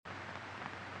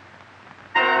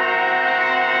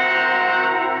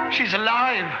She's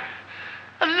alive.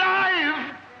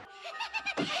 Alive!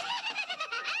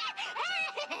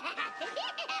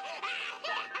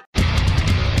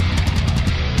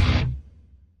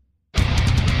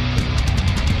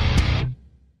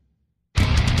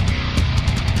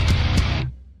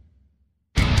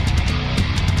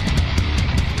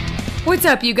 What's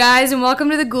up, you guys, and welcome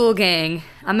to the Ghoul Gang.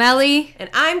 I'm Ellie. And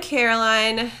I'm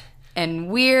Caroline. And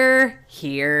we're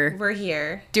here. We're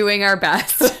here. Doing our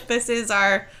best. This is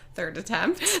our third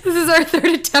attempt. This is our third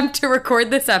attempt to record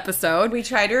this episode. We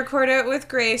tried to record it with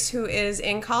Grace, who is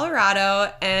in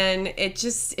Colorado, and it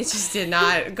just did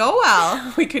not go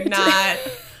well. We could not.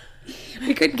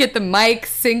 We couldn't get the mics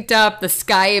synced up, the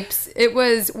Skypes.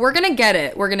 We're going to get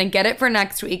it. We're going to get it for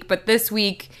next week, but this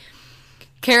week,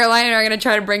 Caroline and I are going to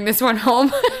try to bring this one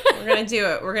home. We're going to do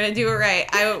it. We're going to do it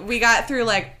right. We got through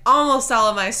like almost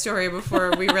all of my story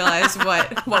before we realized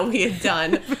what we had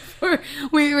done.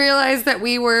 We realized that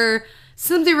we were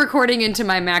simply recording into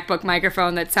my MacBook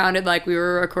microphone that sounded like we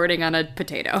were recording on a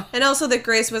potato. And also that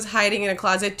Grace was hiding in a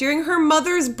closet during her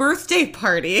mother's birthday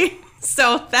party.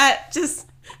 So that just...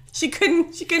 She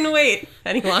couldn't wait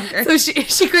any longer. So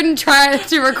she couldn't try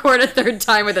to record a third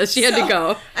time with us. She had to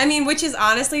go. I mean, which is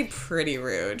honestly pretty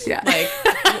rude. Yeah. Like,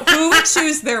 who would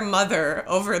choose their mother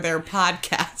over their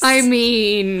podcast? I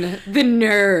mean, the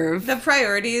nerve. The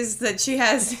priorities that she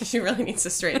has, she really needs to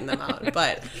straighten them out.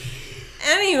 But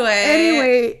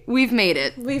anyway, we've made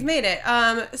it. We've made it.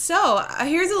 So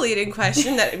here's a leading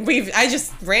question that I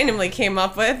just randomly came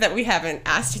up with that we haven't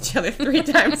asked each other 3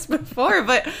 times before.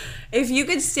 But if you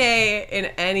could stay in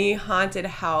any haunted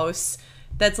house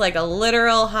that's like a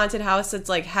literal haunted house that's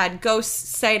like had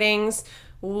ghost sightings,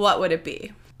 what would it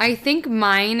be? I think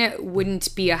mine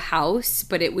wouldn't be a house,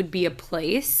 but it would be a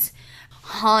place.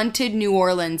 Haunted New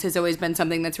Orleans has always been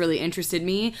something that's really interested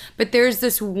me, but there's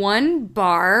this one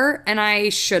bar, and I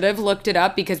should have looked it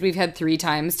up because we've had 3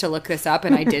 times to look this up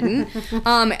and I didn't.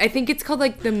 I think it's called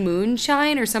like the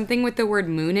Moonshine or something with the word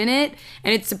moon in it,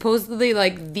 and it's supposedly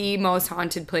like the most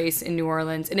haunted place in New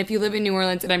Orleans. And if you live in New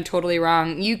Orleans and I'm totally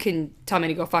wrong, you can tell me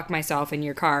to go fuck myself in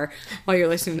your car while you're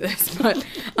listening to this, but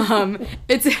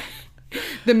it's...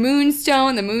 The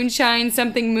Moonstone, the Moonshine,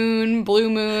 something moon, blue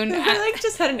moon. I like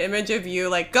just had an image of you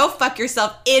like, go fuck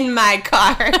yourself in my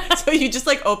car. So you just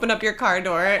like open up your car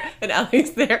door and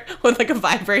Ellie's there with like a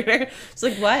vibrator. It's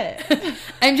like, what?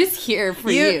 I'm just here for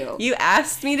you. You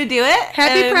asked me to do it.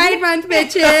 Happy Pride Month,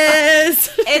 bitches.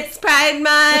 It's Pride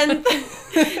Month.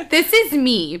 This is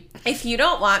me. If you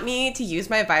don't want me to use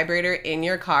my vibrator in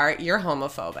your car, you're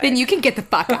homophobic. Then you can get the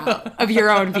fuck out of your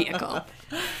own vehicle.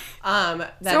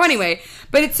 So anyway,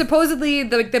 but it's supposedly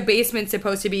the basement's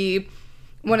supposed to be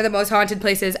one of the most haunted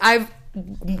places.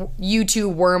 You two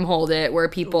wormholed it where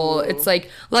people, it's like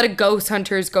a lot of ghost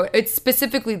hunters go. It's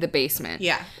specifically the basement.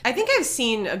 Yeah, I think I've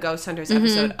seen a Ghost Hunters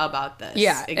episode about this.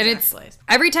 Yeah, and it's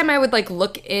every time I would like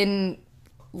look in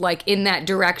that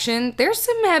direction, there's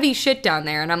some heavy shit down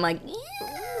there, and I'm like,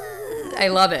 I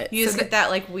love it. You just get that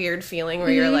like weird feeling where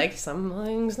you're like,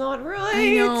 something's not right.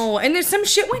 I know. And there's some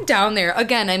shit went down there.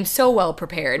 Again, I'm so well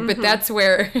prepared, but that's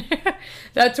where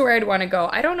I'd want to go.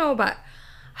 I don't know about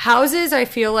houses. I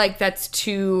feel like that's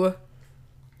too,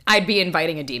 I'd be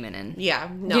inviting a demon in. Yeah.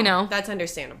 No, you know? That's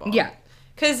understandable. Yeah.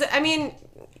 Because, I mean,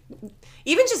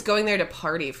 even just going there to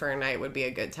party for a night would be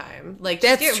a good time. Like,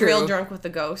 just That's get true. real drunk with the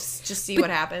ghosts. Just see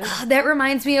what happens. That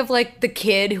reminds me of, like, the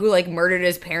kid who, like, murdered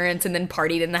his parents and then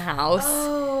partied in the house.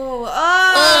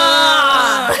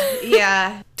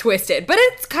 Yeah. Twisted. But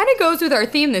it kind of goes with our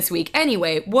theme this week.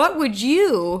 Anyway, what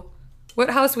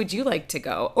house would you like to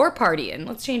go? Or party in?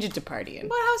 Let's change it to party in.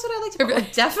 What house would I like to go? Well,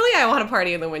 definitely I want to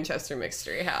party in the Winchester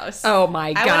Mystery House. Oh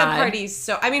my God. I want to party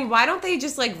why don't they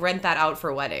just like rent that out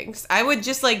for weddings? I would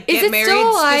just like Is get it married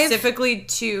still alive? Specifically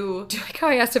to... Do you like how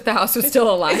I asked if the house was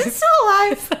still alive? Is it still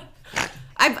alive?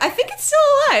 I think it's still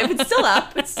alive. It's still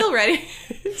up. It's still ready.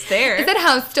 It's there. Is that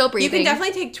house still breathing? You can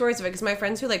definitely take tours of it because my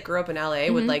friends who like grew up in LA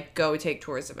would like go take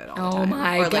tours of it all the time. Oh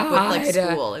my or like God. with like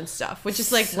school and stuff, which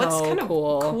is like So what's kind of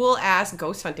cool. cool ass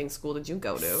ghost hunting school did you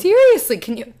go to? Seriously,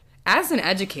 can you, as an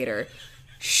educator,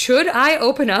 should I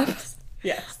open up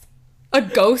Yes. a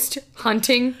ghost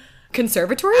hunting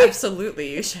conservatory?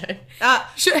 Absolutely, you should.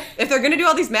 If they're going to do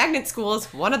all these magnet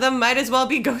schools, one of them might as well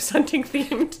be ghost hunting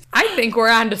themed. I think we're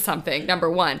onto something,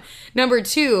 number 1. Number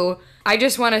 2, I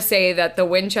just want to say that the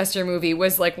Winchester movie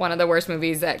was like one of the worst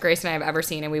movies that Grace and I have ever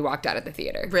seen, and we walked out at the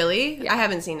theater. Really? Yeah. I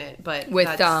haven't seen it, but with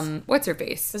what's her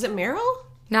face? Was it Meryl?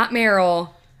 Not Meryl.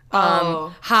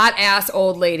 Hot ass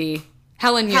old lady.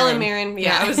 Helen Mirren. Helen Mirren.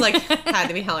 Yeah, I was like, had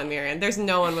to be Helen Mirren. There's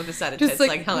no one with a set of tits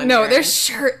like Helen Mirren. No, their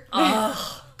shirt.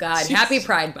 Ugh. God, happy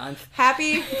Pride Month.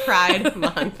 Happy Pride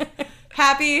Month.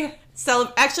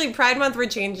 Actually, Pride Month, we're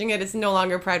changing it. It's no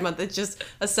longer Pride Month. It's just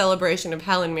a celebration of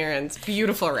Helen Mirren's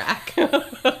beautiful rack.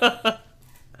 Her,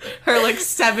 like,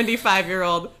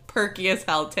 75-year-old perky as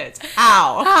hell tits.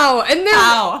 How? Oh, and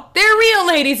they're real,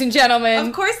 ladies and gentlemen.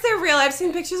 Of course they're real. I've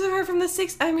seen pictures of her from the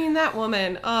 60s. I mean, that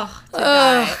woman. Ugh, to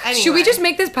die. Anyway. Should we just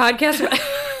make this podcast?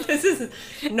 This is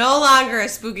no longer a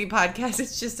spooky podcast.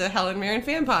 It's just a Helen Mirren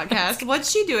fan podcast.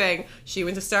 What's she doing? She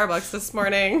went to Starbucks this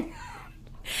morning.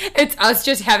 It's us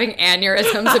just having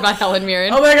aneurysms about Helen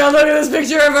Mirren. Oh my god, look at this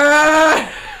picture of her!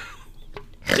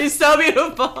 She's so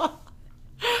beautiful.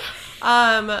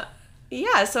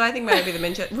 Yeah, so I think mine would be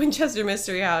the Winchester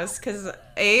Mystery House, because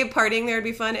A, partying there would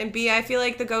be fun, and B, I feel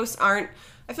like the ghosts I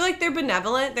feel like they're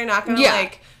benevolent. They're not gonna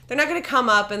they're not gonna come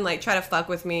up and like try to fuck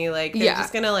with me. Like they're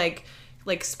just gonna like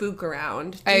spook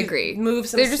around. I agree. Move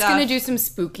some They're stuff. just gonna do some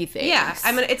spooky things. Yeah,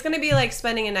 it's gonna be like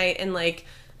spending a night in like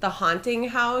the haunting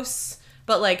house,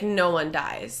 but like no one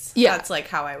dies. Yeah. That's like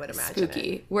how I would imagine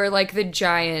Spooky. it. Where like the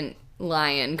giant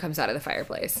lion comes out of the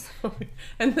fireplace.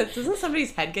 And doesn't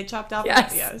somebody's head get chopped off?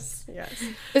 Yes. Yes.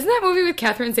 Isn't that movie with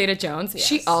Catherine Zeta-Jones? Yes.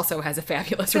 She also has a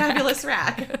fabulous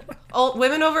rack.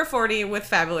 Women over 40 with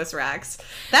fabulous racks.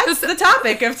 That's the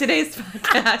topic of today's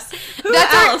podcast. Who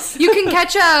That's else? You can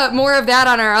catch more of that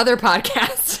on our other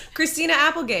podcast. Christina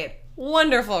Applegate.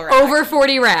 Wonderful rack. Over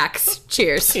 40 racks.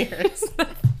 Cheers. Cheers.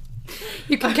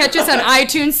 You can catch us on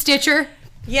iTunes, Stitcher.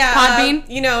 Yeah,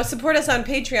 Podbean. Support us on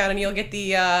Patreon and you'll get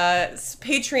the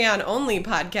Patreon-only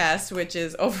podcast, which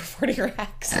is Over 40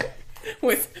 Racks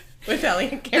with Ellie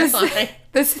and Caroline.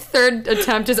 This third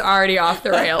attempt is already off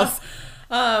the rails.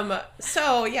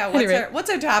 So, yeah, what's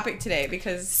our topic today?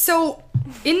 Because... So,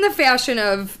 in the fashion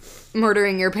of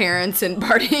murdering your parents and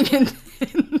partying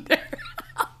in their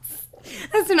house,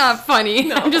 that's not funny.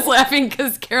 No. I'm just laughing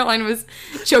because Caroline was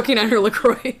choking on her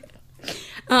LaCroix.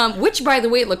 Which, by the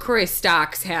way, LaCroix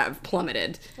stocks have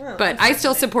plummeted. Oh, but I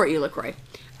still support you, LaCroix.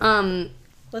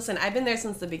 Listen, I've been there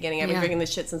since the beginning. I've been drinking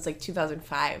this shit since, like,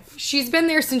 2005. She's been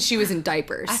there since she was in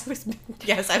diapers. I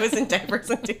was in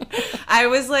diapers. I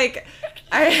was, like,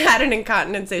 I had an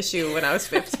incontinence issue when I was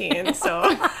 15,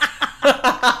 so...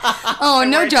 Oh,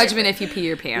 no judgment if you pee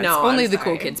your pants. No, Only I'm the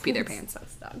sorry. cool kids pee their pants.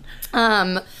 That's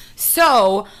done.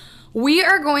 So... we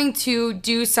are going to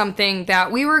do something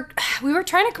that we were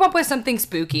trying to come up with something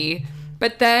spooky,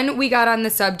 but then we got on the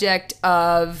subject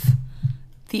of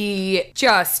the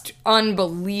just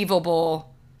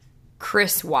unbelievable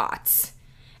Chris Watts.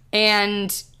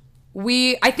 And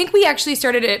I think we actually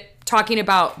started it talking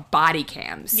about body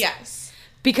cams. Yes.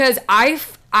 Because I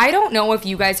don't know if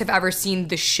you guys have ever seen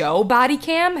the show Body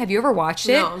Cam. Have you ever watched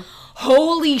it? No.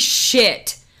 Holy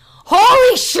shit.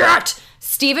 Holy shit!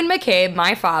 Stephen McCabe,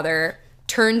 my father,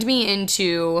 turned me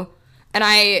into, and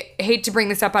I hate to bring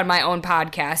this up on my own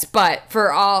podcast, but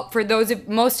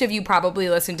most of you probably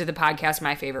listen to the podcast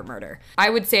My Favorite Murder. I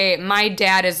would say my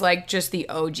dad is like just the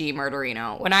OG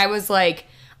murderino. When I was like,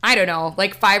 I don't know,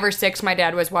 like 5 or 6, my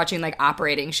dad was watching like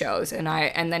operating shows, and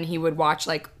then he would watch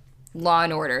like Law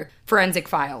and Order, Forensic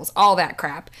Files, all that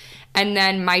crap. And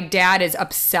then my dad is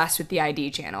obsessed with the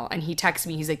ID channel, and he texts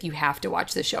me, he's like, you have to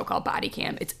watch this show called Body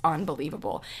Cam. It's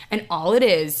unbelievable. And all it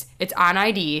is, it's on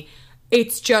ID,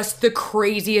 it's just the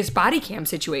craziest body cam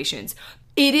situations.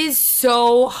 It is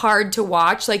so hard to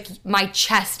watch. Like, my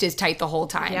chest is tight the whole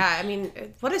time. Yeah, I mean,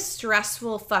 what a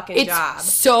stressful fucking job.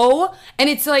 And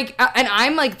it's like, and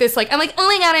I'm like this, like, I'm like, oh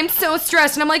my God, I'm so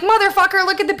stressed. And I'm like, motherfucker,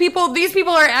 look at the people. These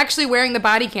people are actually wearing the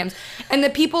body cams. And the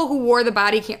people who wore the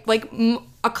body cam, like,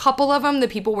 a couple of them, the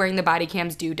people wearing the body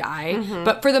cams do die. Mm-hmm.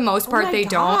 But for the most part, they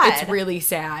don't. It's really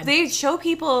sad. They show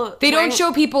people... They don't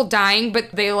show people dying,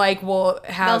 but they, like, will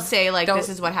have... They'll say, like, this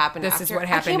is what happened after. This is what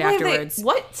happened afterwards.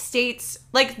 What states...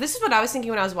 Like, this is what I was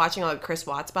thinking when I was watching all the Chris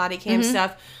Watts body cam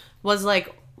stuff, was,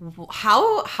 like,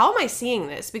 how am I seeing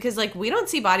this? Because, like, we don't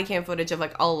see body cam footage of,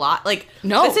 like, a lot. Like,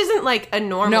 no. This isn't, like, a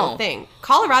normal thing.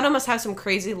 Colorado must have some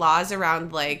crazy laws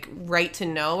around, like, right to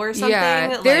know or something.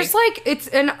 Yeah, there's, like, it's...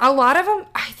 And a lot of them,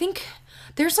 I think...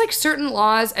 There's, like, certain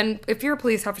laws, and if you're a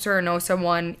police officer or know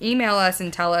someone, email us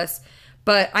and tell us.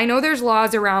 But I know there's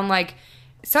laws around, like...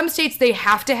 Some states, they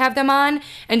have to have them on,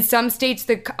 and some states,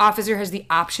 the officer has the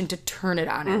option to turn it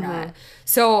on or not.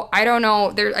 So I don't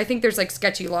know. I think there's like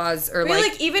sketchy laws or I feel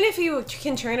like even if you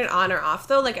can turn it on or off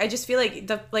though, like I just feel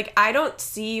like I don't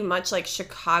see much like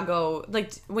Chicago,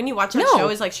 like when you watch that show,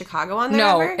 is like Chicago on there?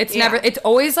 No, ever? it's never. It's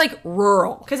always like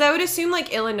rural. Because I would assume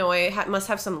like Illinois must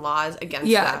have some laws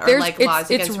against that, or there's like laws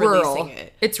against releasing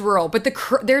it. It's rural, but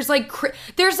there's like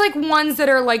ones that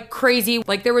are like crazy.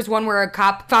 Like there was one where a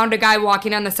cop found a guy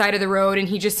walking on the side of the road, and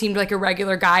he just seemed like a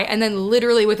regular guy, and then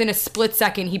literally within a split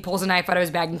second, he pulls a knife out of his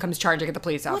bag and comes charging at the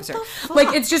police officer.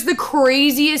 Like it's just the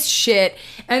craziest shit.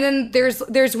 And then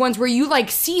there's ones where you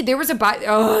like see there was an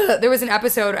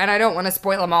episode, and I don't want to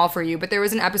spoil them all for you, but there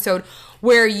was an episode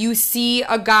where you see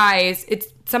a guy's,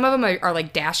 some of them are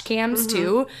like dash cams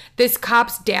too. This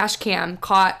cop's dash cam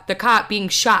caught the cop being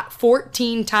shot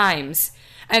 14 times.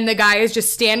 And the guy is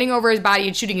just standing over his body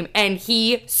and shooting him. And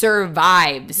he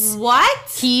survives. What?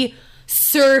 He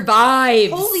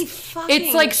survives. Holy fucking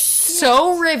It's like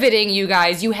so riveting, you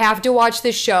guys. You have to watch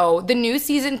the show. The new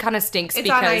season kind of stinks It's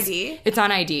because on ID? It's on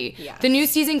ID. Yes. The new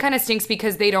season kind of stinks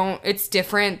because it's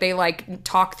different. They like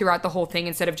talk throughout the whole thing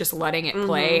instead of just letting it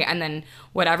play and then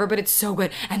whatever, but it's so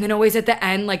good. And then always at the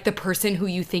end, like the person who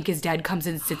you think is dead comes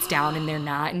and sits down and they're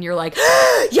not, and you're like,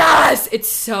 yes! It's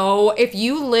so, if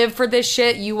you live for this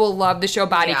shit, you will love the show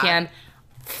Body Cam.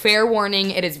 Fair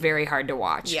warning, it is very hard to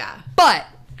watch. Yeah. But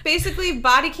basically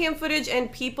body cam footage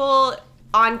and people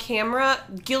on camera,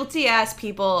 guilty ass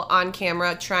people on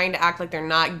camera trying to act like they're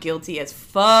not guilty as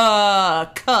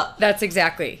fuck. that's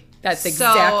exactly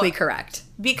correct.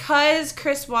 Because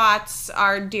Chris Watts,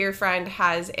 our dear friend,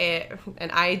 has an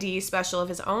ID special of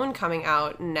his own coming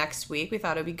out next week, we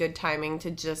thought it would be good timing to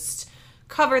just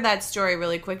cover that story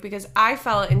really quick, because I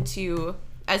fell into,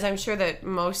 as I'm sure that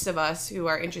most of us who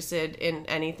are interested in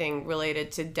anything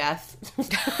related to death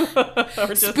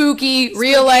or Spooky,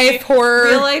 real life horror.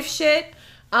 real life shit,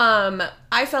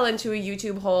 I fell into a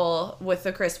YouTube hole with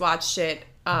the Chris Watts shit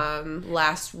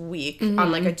last week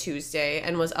on like a Tuesday,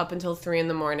 and was up until 3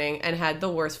 a.m. and had the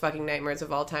worst fucking nightmares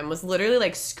of all time. Was literally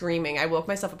like screaming. I woke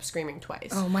myself up screaming twice.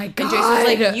 Oh my god! And Jason was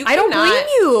like, I don't blame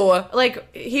you.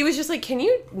 Like he was just like, can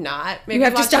you not? Maybe You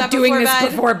have to watch stop that doing before this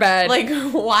bed? before bed. Like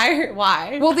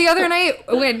why? Well, the other night,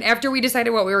 after we decided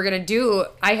what we were gonna do,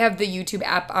 I have the YouTube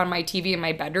app on my TV in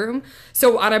my bedroom.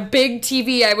 So on a big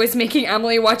TV, I was making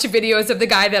Emily watch videos of the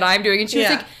guy that I'm doing, and she was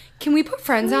like, can we put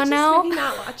Friends on now? Maybe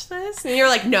not watch this. And you're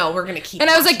like, no, we're gonna keep.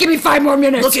 And I was like, give me 5 more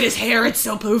minutes. look at his hair, it's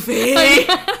so poofy.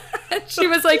 She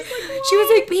was like,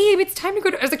 babe, it's time to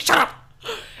go to. I was like, shut up.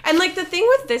 And like the thing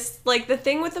with this, like the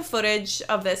thing with the footage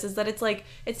of this is that it's like,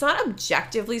 it's not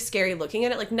objectively scary looking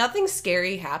at it. Like nothing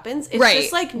scary happens. It's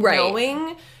just like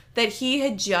knowing that he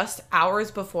had just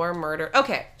hours before murder.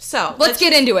 Okay, so let's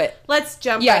get into it. Let's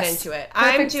jump right into it.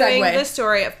 I'm Perfect doing segue. the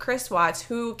story of Chris Watts,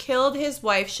 who killed his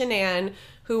wife Shanann,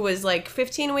 who was like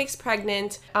 15 weeks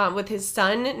pregnant, with his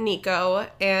son Nico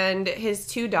and his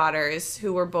 2 daughters,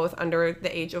 who were both under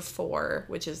the age of 4,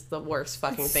 which is the worst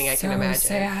fucking thing I can imagine.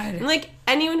 Sad. And like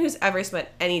anyone who's ever spent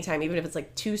any time, even if it's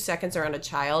like 2 seconds around a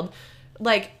child,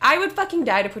 like I would fucking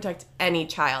die to protect any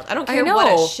child. I don't care what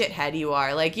a shithead you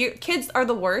are. Like your kids are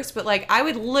the worst, but like I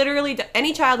would literally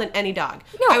any child and any dog.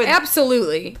 No,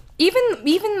 absolutely.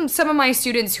 Even some of my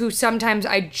students who sometimes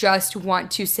I just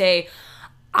want to say,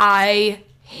 I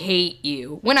hate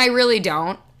you, when I really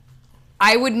don't.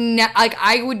 I would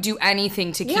I would do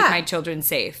anything to keep my children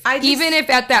safe. Even if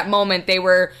at that moment they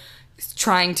were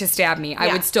trying to stab me,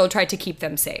 I would still try to keep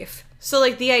them safe. So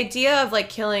like the idea of like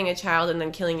killing a child and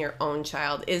then killing your own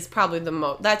child is probably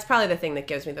that's probably the thing that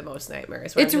gives me the most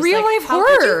nightmares. It's real life how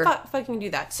horror. Could you fucking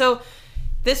do that? So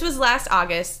this was last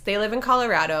August. They live in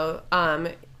Colorado.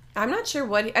 I'm not sure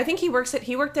what I think he worked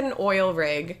at an oil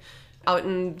rig out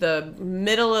in the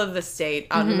middle of the state,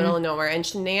 out in the middle of nowhere. And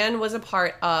Shanann was a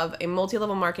part of a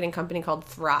multi-level marketing company called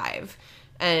Thrive,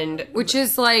 and which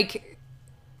is like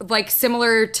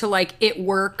similar to like It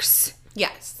Works.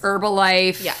 Yes.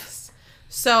 Herbalife. Yes.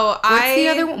 So What's the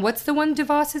other one? What's the one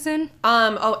DeVos is in?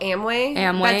 Amway.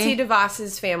 Amway. Betsy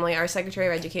DeVos's family, our Secretary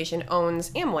of Education,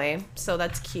 owns Amway, so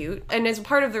that's cute. And as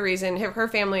part of the reason, her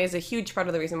family is a huge part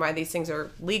of the reason why these things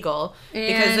are legal,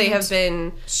 because they have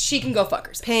been she can go fuck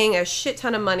herself, paying a shit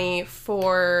ton of money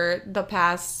for the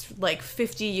past like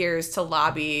 50 years to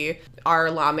lobby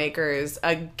our lawmakers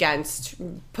against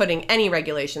putting any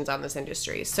regulations on this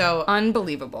industry. So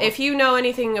unbelievable. If you know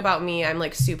anything about me, I'm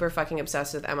like super fucking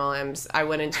obsessed with MLMs. I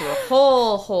went into a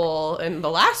whole hole in the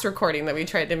last recording that we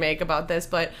tried to make about this,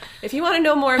 but if you want to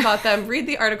know more about them, read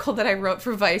the article that I wrote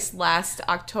for Vice last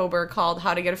October called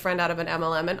How to Get a Friend Out of an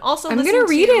MLM, and also I'm gonna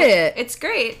read it. It's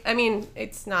great. I mean,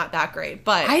 it's not that great,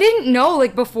 but I didn't know,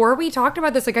 like before we talked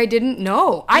about this, like I didn't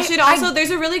know. There's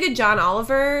a really good John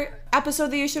Oliver episode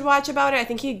that you should watch about it. I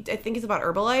think it's about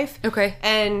Herbalife. Okay.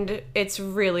 And it's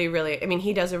really, really, I mean,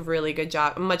 he does a really good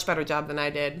job, a much better job than I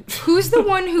did. Who's the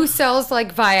one who sells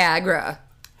like Viagra?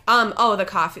 The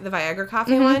Viagra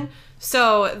coffee one.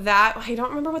 So that, I don't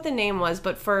remember what the name was,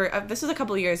 but this was a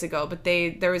couple of years ago, but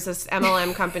there was this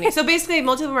MLM company. So basically,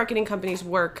 multi-level marketing companies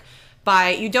work by,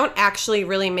 you don't actually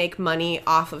really make money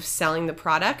off of selling the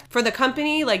product. For the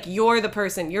company, like, you're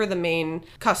the main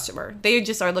customer. They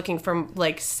just are looking for,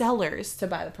 like, sellers to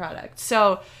buy the product.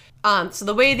 So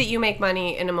the way that you make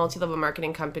money in a multi-level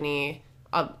marketing company,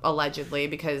 allegedly,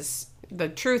 because the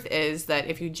truth is that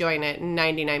if you join it,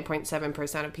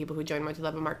 99.7% of people who join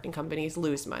multi-level marketing companies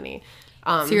lose money.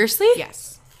 Seriously?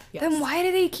 Yes. Yes. Then why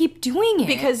do they keep doing it?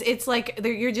 Because it's like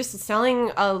you're just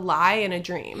selling a lie and a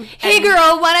dream. Hey,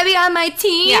 girl, want to be on my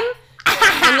team? Yeah.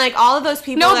 And like all of those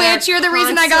people. No, bitch, you're the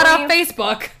reason I got off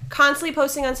Facebook. Constantly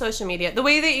posting on social media. The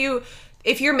way that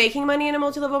if you're making money in a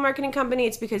multi-level marketing company,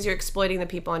 it's because you're exploiting the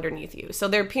people underneath you. So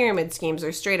they're pyramid schemes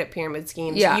or straight up pyramid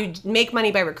schemes. Yeah. You make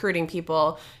money by recruiting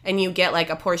people and you get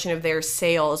like a portion of their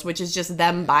sales, which is just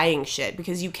them buying shit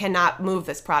because you cannot move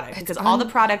this product because all the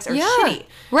products are shitty.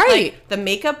 Right. Like, the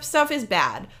makeup stuff is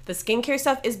bad. The skincare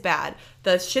stuff is bad.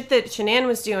 The shit that Shanann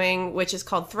was doing, which is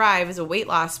called Thrive, is a weight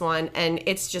loss one, and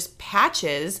it's just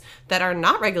patches that are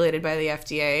not regulated by the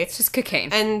FDA. It's just cocaine.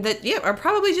 And that, are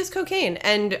probably just cocaine.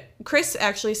 And Chris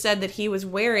actually said that he was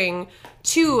wearing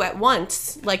 2 at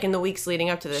once, like in the weeks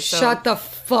leading up to this. Shut the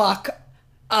fuck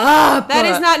up. That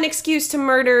is not an excuse to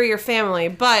murder your family,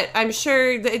 but I'm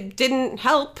sure that it didn't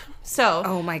help. So,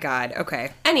 oh my God.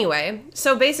 Okay. Anyway,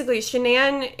 so basically,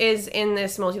 Shanann is in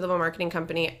this multi-level marketing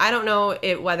company. I don't know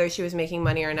whether she was making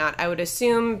money or not. I would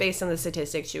assume, based on the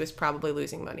statistics, she was probably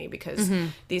losing money because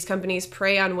these companies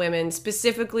prey on women,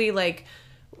 specifically like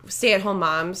stay-at-home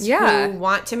moms who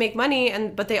want to make money,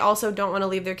 but they also don't want to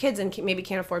leave their kids and maybe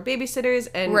can't afford babysitters.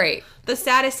 And the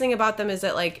saddest thing about them is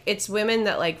that like it's women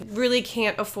that like really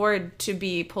can't afford to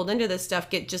be pulled into this stuff,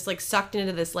 get just like sucked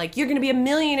into this like you're gonna be a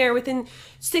millionaire within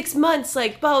 6 months,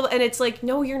 like blah, and it's like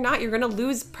no, you're not. You're gonna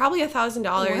lose probably $1,000.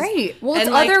 Right. Well, it's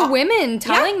and, like, other women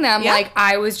telling them like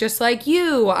I was just like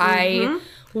you. I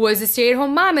was a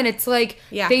stay-at-home mom, and it's like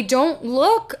they don't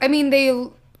look. I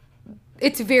mean,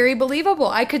 it's very believable.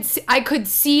 I could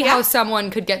see how someone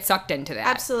could get sucked into that.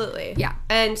 Absolutely. Yeah.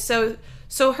 And so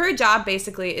her job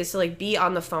basically is to like be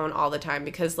on the phone all the time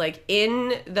because like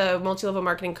in the multi-level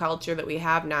marketing culture that we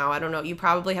have now, I don't know, you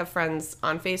probably have friends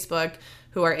on Facebook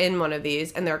who are in one of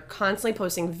these and they're constantly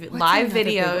posting live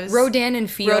videos. Rodan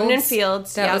and Fields. Rodan and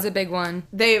Fields. That was a big one.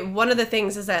 One of the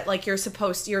things is that like you're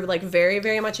like very,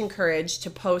 very much encouraged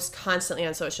to post constantly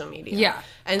on social media. Yeah.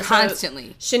 And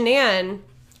constantly. So Shanann,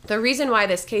 the reason why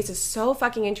this case is so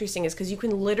fucking interesting is because you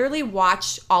can literally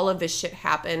watch all of this shit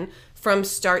happen from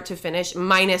start to finish,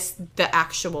 minus the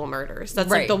actual murders. That's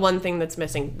like the one thing that's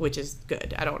missing, which is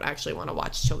good. I don't actually want to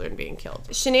watch children being killed.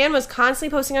 Shanann was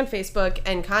constantly posting on Facebook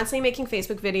and constantly making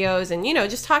Facebook videos and,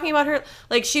 just talking about her,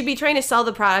 like she'd be trying to sell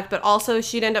the product, but also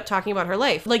she'd end up talking about her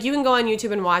life. Like you can go on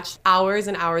YouTube and watch hours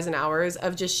and hours and hours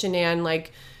of just Shanann,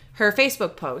 like, her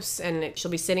Facebook posts, and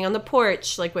she'll be sitting on the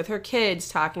porch like with her kids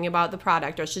talking about the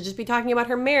product, or she'll just be talking about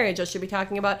her marriage, or she'll be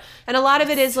talking about, and a lot of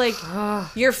it is like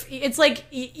it's like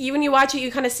you when you watch it you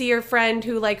kind of see your friend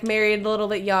who like married a little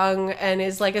bit young and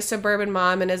is like a suburban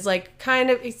mom and is like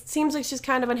it seems like she's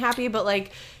kind of unhappy, but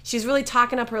like she's really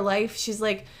talking up her life. She's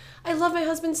like, I love my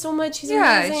husband so much, he's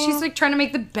amazing. She's like trying to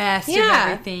make the best of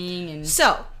everything. And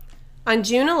so on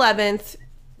June 11th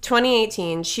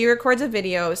 2018, she records a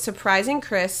video surprising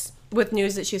Chris with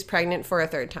news that she's pregnant for a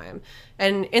 3rd time.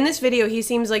 And in this video, he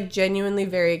seems like genuinely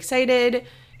very excited.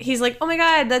 He's like, oh my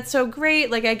God, that's so great.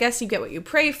 Like, I guess you get what you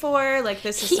pray for. Like,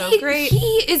 this is so great.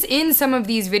 He is in some of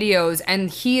these videos,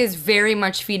 and he is very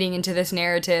much feeding into this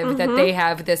narrative that they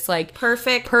have this, like,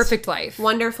 perfect life.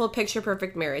 Wonderful,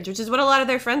 picture-perfect marriage, which is what a lot of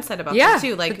their friends said about them,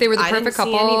 too. Like, they were the perfect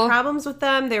couple. I didn't see any problems with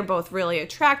them. They're both really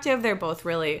attractive. They're both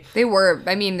really... They were.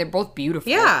 I mean, they're both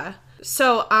beautiful. Yeah.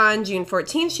 So on June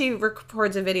 14th, she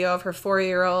records a video of her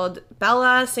 4-year-old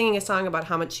Bella singing a song about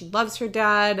how much she loves her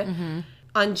dad.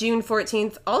 On June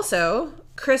 14th, also,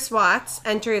 Chris Watts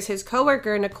enters his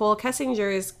coworker Nicole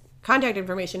Kessinger's contact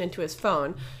information into his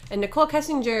phone. And Nicole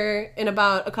Kessinger, in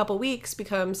about a couple weeks,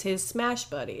 becomes his smash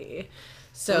buddy.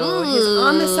 So his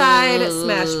on the side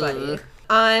smash buddy.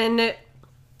 On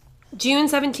June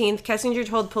 17th, Kessinger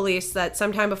told police that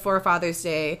sometime before Father's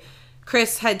Day,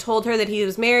 Chris had told her that he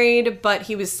was married, but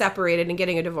he was separated and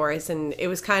getting a divorce, and it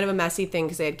was kind of a messy thing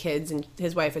because they had kids and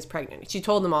his wife is pregnant. She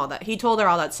told them all that. He told her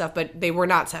all that stuff, but they were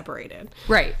not separated.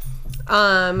 Right.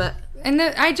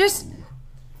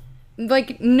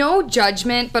 like, no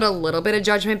judgment, but a little bit of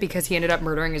judgment because he ended up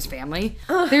murdering his family.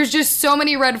 There's just so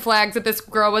many red flags that this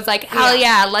girl was like, hell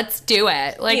yeah, let's do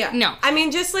it. Like, no. I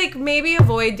mean, just, like, maybe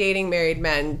avoid dating married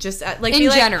men. Just, like, In be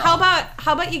like, general. how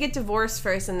about you get divorced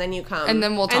first and then you come? And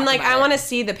then we'll talk And, like, about I it. want to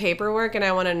see the paperwork and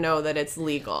I want to know that it's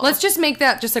legal. Let's just make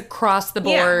that just across the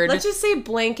board. Let's just say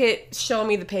blanket, show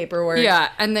me the paperwork. Yeah,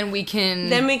 and then we can...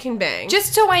 Then we can bang.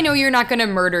 Just so I know you're not going to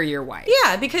murder your wife.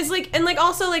 Yeah, because, like, and, like,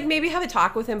 also, like, maybe have a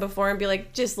talk with him before and be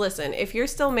like, just listen, if you're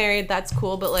still married, that's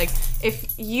cool, but, like,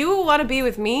 if you want to be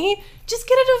with me, just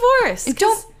get a divorce. And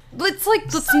don't... Let's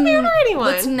don't murder anyone.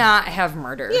 Let's not have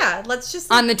murder. Yeah, let's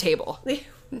just... On the table.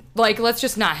 Like, let's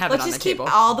just not have Let's it on just the keep table.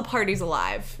 all the parties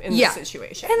alive in this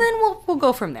situation. And then we'll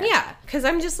go from there. Yeah, because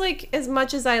I'm just like, as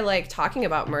much as I like talking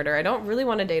about murder, I don't really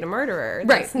want to date a murderer.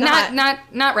 Right. That's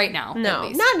Not right now. No, at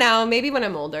least. not now. Maybe when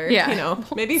I'm older. Yeah. You know,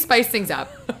 maybe. Spice things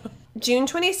up. June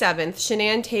 27th,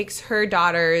 Shanann takes her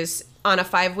daughters on a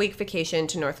 5-week vacation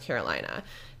to North Carolina.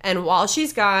 And while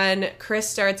she's gone, Chris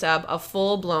starts up a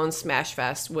full-blown smash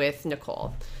fest with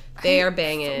Nicole. They are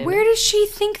banging. Where does she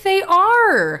think they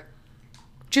are?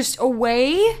 Just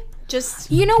away?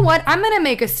 Just... You know what? I'm going to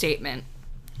make a statement.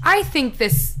 I think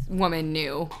this woman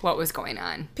knew what was going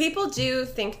on. People do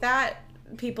think that.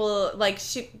 People, like,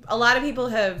 a lot of people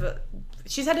have...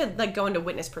 She's had to, like, go into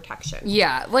witness protection.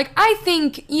 Yeah. Like, I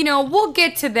think, we'll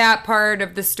get to that part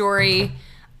of the story,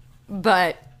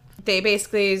 but... They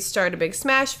basically start a big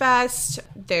smash fest.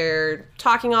 They're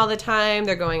talking all the time.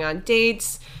 They're going on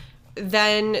dates.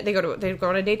 Then they go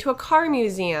on a date to a car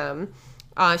museum.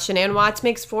 Shanann Watts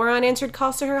makes 4 unanswered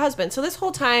calls to her husband. So this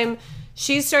whole time,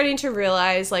 she's starting to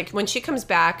realize, like, when she comes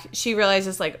back, she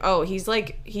realizes, like, oh, he's,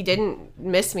 like, he didn't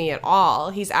miss me at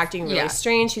all. He's acting really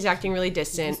strange. He's acting really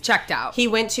distant. He's checked out. He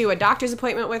went to a doctor's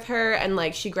appointment with her, and,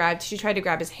 like, she tried to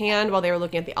grab his hand while they were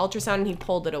looking at the ultrasound, and he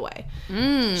pulled it away.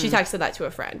 She texted that to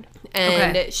a friend.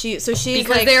 And she's because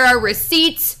like... there are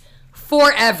receipts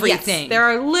for everything. Yes, there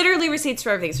are literally receipts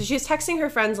for everything. So she's texting her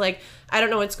friends like, I don't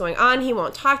know what's going on. He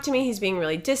won't talk to me. He's being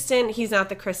really distant. He's not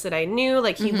the Chris that I knew.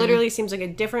 Like, he literally seems like a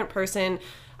different person.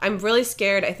 I'm really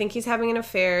scared. I think he's having an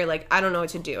affair. Like, I don't know what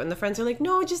to do. And the friends are like,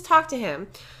 no, just talk to him.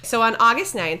 So on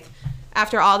August 9th,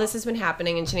 after all this has been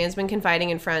happening and Shanann's been confiding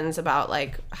in friends about,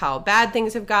 like, how bad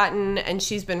things have gotten, and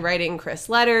she's been writing Chris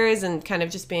letters and kind of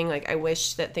just being like, I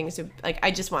wish that things have, like,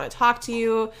 I just want to talk to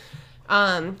you.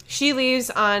 She leaves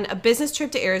on a business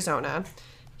trip to Arizona.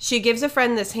 She gives a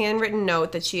friend this handwritten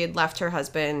note that she had left her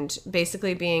husband,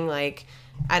 basically being like,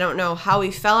 I don't know how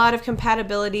we fell out of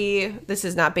compatibility. This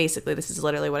is not basically, this is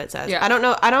literally what it says. Yeah.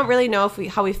 I don't really know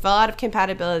how we fell out of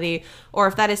compatibility or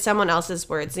if that is someone else's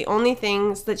words. The only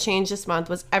things that changed this month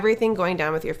was everything going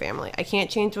down with your family. I can't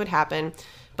change what happened,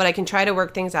 but I can try to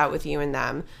work things out with you and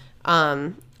them.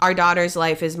 Our daughter's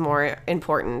life is more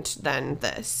important than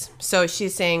this. So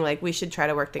she's saying, like, we should try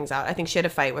to work things out. I think she had a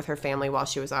fight with her family while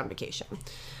she was on vacation.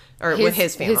 Or with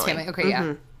his family. His family, okay,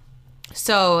 yeah.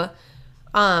 So,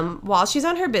 while she's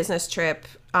on her business trip,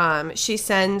 she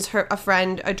sends a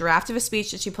friend a draft of a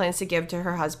speech that she plans to give to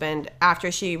her husband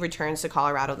after she returns to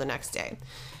Colorado the next day.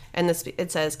 And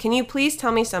it says, can you please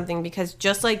tell me something, because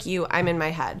just like you, I'm in my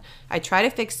head. I try to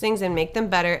fix things and make them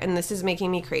better, and this is making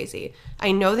me crazy.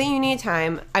 I know that you need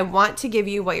time. I want to give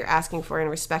you what you're asking for and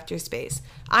respect your space.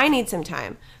 I need some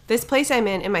time. This place I'm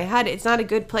in my head, it's not a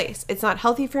good place. It's not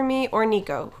healthy for me or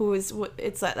Nico,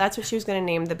 that's what she was going to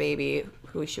name the baby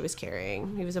who she was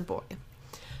carrying. He was a boy.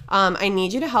 I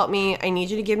need you to help me. I need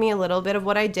you to give me a little bit of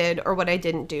what I did or what I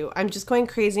didn't do. I'm just going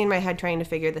crazy in my head trying to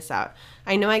figure this out.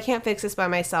 I know I can't fix this by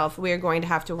myself. We are going to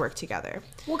have to work together.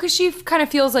 Well, because she kind of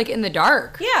feels like in the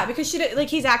dark. Yeah, because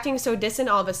he's acting so distant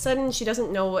all of a sudden. She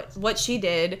doesn't know what she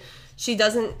did. She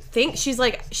doesn't think,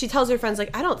 she tells her friends,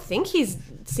 like, I don't think he's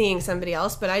seeing somebody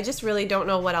else, but I just really don't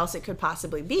know what else it could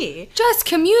possibly be. Just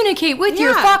communicate with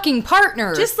your fucking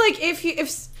partner. Just like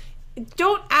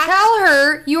don't act. Tell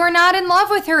her you are not in love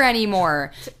with her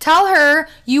anymore. Tell her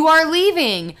you are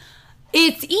leaving.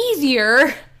 It's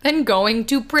easier than going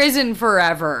to prison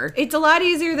forever. It's a lot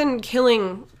easier than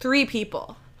killing 3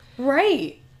 people.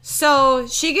 Right. So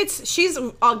she's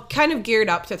kind of geared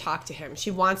up to talk to him. She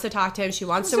wants to talk to him. She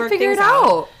wants to work figure things it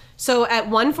out. So at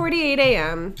 1:48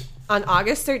 a.m. on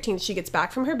August 13th, she gets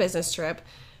back from her business trip,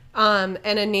 and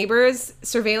a neighbor's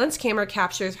surveillance camera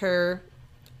captures her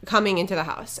coming into the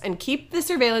house. And keep the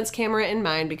surveillance camera in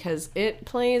mind because it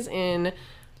plays in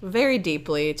very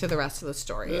deeply to the rest of the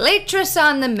story. Waitress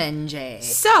on the Menjay.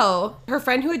 So, her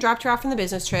friend who had dropped her off on the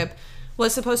business trip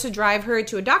was supposed to drive her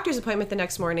to a doctor's appointment the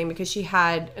next morning because she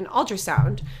had an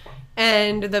ultrasound.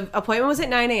 And the appointment was at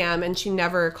 9 a.m. and she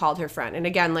never called her friend. And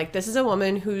again, like, this is a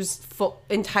woman whose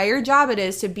entire job it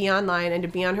is to be online and to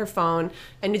be on her phone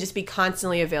and to just be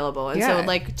constantly available. And so,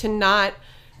 like, to not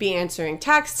be answering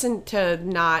texts and to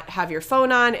not have your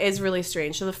phone on is really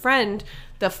strange. So the friend,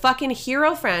 the fucking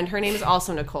hero friend, her name is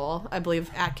also Nicole, I believe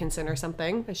Atkinson or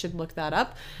something. I should look that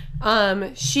up.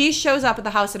 She shows up at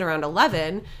the house at around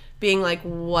 11 being like,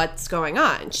 what's going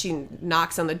on? She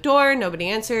knocks on the door. Nobody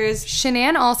answers.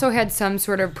 Shanann also had some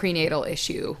sort of prenatal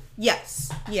issue.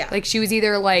 Yes. Yeah. Like, she was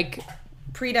either, like...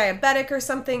 pre-diabetic or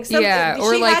something. Yeah.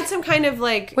 Or she like, had some kind of,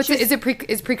 like... What's it? Is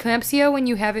preeclampsia when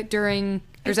you have it during...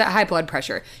 Or is that high blood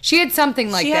pressure? She had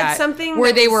something like that. She had something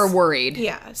where they were worried.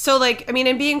 Yeah. So, like, I mean,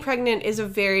 and being pregnant is a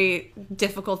very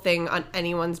difficult thing on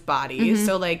anyone's body. Mm-hmm.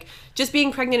 So, like, just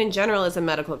being pregnant in general is a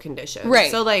medical condition.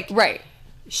 Right. So, like... Right.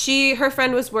 Her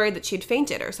friend was worried that she'd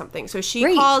fainted or something. So she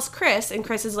calls Chris, and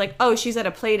Chris is like, oh, she's at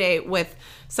a play date with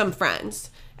some friends.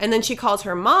 And then she calls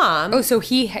her mom. Oh, so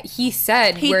he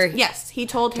said Yes, he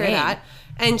told her that.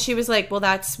 And she was like, well,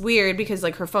 that's weird because,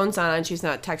 like, her phone's on and she's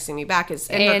not texting me back. And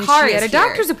her car she had is a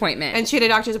doctor's appointment. And she had a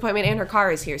doctor's appointment and her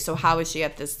car is here. So how is she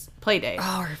at this play date?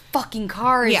 Oh, her fucking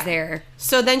car is there.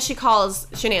 So then she calls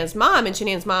Shanann's mom, and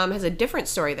Shanann's mom has a different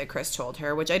story that Chris told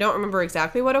her, which I don't remember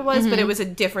exactly what it was, but it was a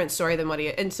different story than what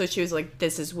he... And so she was like,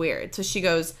 this is weird. So she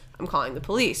goes, I'm calling the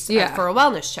police for a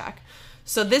wellness check.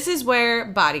 So this is where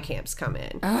body cams come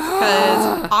in.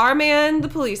 Because our man, the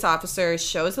police officer,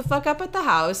 shows the fuck up at the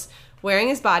house wearing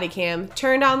his body cam,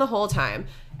 turned on the whole time.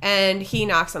 And he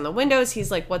knocks on the windows.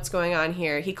 He's like, what's going on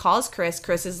here? He calls Chris.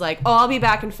 Chris is like, oh, I'll be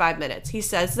back in 5 minutes. He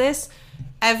says this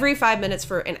every 5 minutes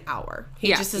for an hour. He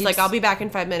just is like, I'll be back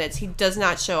in 5 minutes. He does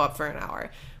not show up for an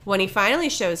hour. When he finally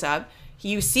shows up,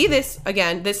 you see this,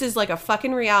 again, this is like a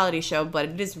fucking reality show,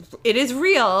 but it is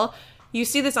real. You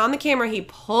see this on the camera. He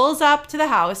pulls up to the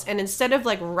house, and instead of,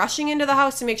 like, rushing into the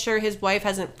house to make sure his wife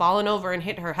hasn't fallen over and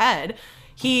hit her head,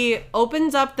 he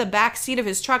opens up the back seat of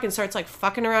his truck and starts, like,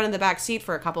 fucking around in the back seat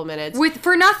for a couple minutes.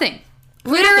 For nothing.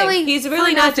 Literally, he's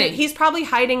really nothing. He's probably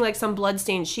hiding, like, some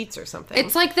bloodstained sheets or something.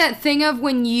 It's like that thing of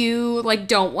when you, like,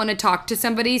 don't want to talk to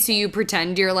somebody, so you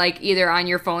pretend you're, like, either on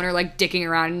your phone or, like, dicking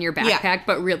around in your backpack,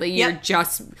 but really you're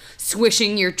just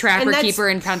swishing your Trapper Keeper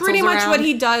and pencils around. Pretty much what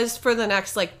he does for the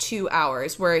next, like, 2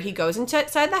 hours, where he goes inside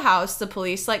the house, the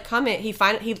police, like, come in,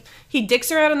 he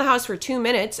dicks around in the house for 2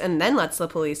 minutes and then lets the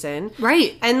police in.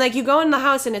 Right. And, like, you go in the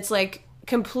house and it's, like,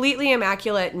 completely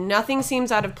immaculate, nothing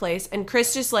seems out of place, and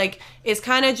Chris just, like, is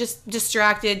kind of just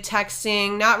distracted,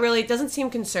 texting, not really, doesn't seem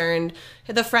concerned.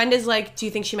 The friend is like, do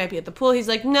you think she might be at the pool? He's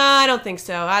like, no, I don't think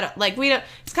so.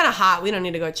 It's kind of hot, we don't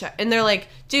need to go check. And they're like,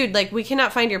 dude, like, we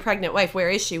cannot find your pregnant wife. Where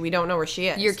is she? We don't know where she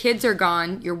is. Your kids are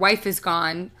gone, your wife is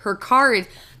gone, her car is...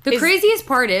 The craziest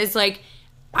part is, like,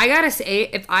 I gotta say,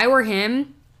 if I were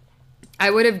him,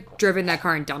 I would have driven that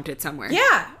car and dumped it somewhere.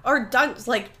 Yeah, or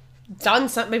done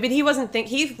something, but he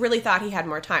he really thought he had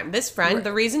more time. This friend,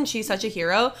 the reason she's such a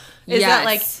hero is that,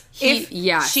 like,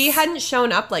 if she hadn't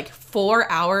shown up, like,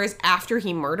 4 hours after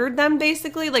he murdered them,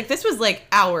 basically, like, this was, like,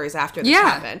 hours after this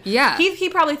happened. Yeah. He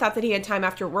probably thought that he had time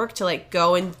after work to, like,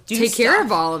 go and take care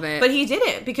of all of it. But he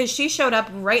didn't, because she showed up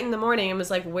right in the morning and was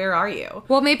like, where are you?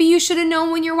 Well, maybe you should have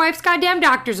known when your wife's goddamn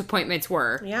doctor's appointments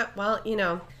were. Yeah, well, you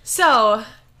know. So...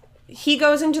 he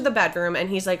goes into the bedroom and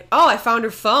he's like, oh, I found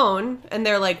her phone. And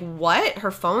they're like, what?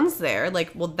 Her phone's there?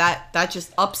 Like, well, that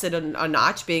just ups it a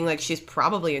notch, being like, she's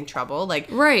probably in trouble. Like,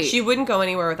 right. She wouldn't go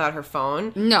anywhere without her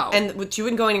phone. No. And she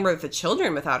wouldn't go anywhere with the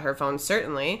children without her phone,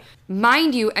 certainly.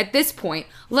 Mind you, at this point,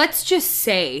 let's just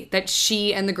say that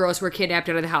she and the girls were kidnapped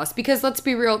out of the house. Because let's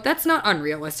be real, that's not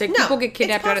unrealistic. No, people get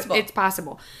kidnapped it's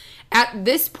possible. At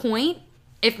this point,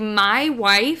 if my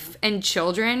wife and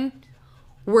children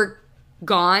were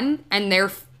gone and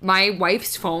my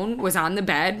wife's phone was on the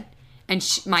bed and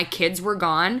my kids were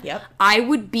gone, I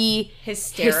would be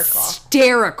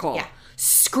hysterical. Yeah.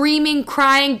 Screaming,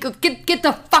 crying, get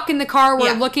the fuck in the car,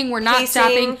 we're looking, we're not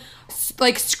stopping,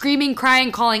 like, screaming,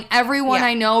 crying, calling everyone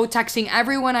I know, texting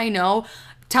everyone I know,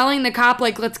 telling the cop,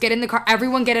 like, let's get in the car,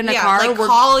 everyone get in the car. Like,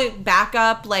 call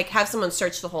backup, like, have someone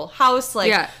search the whole house,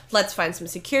 like, let's find some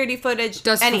security footage,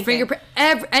 anything. Fingerprint,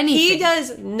 anything. He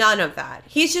does none of that.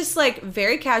 He's just, like,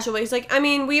 very casual. He's like, I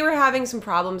mean, we were having some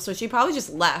problems, so she probably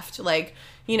just left. Like,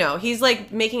 you know, he's,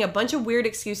 like, making a bunch of weird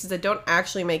excuses that don't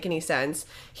actually make any sense.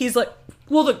 He's like,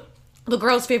 well, the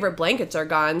girl's favorite blankets are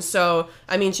gone, so,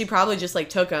 I mean, she probably just, like,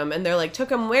 took them. And they're like, took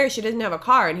them where? She didn't have a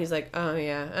car. And he's like, oh,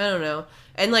 yeah, I don't know.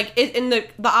 And, like,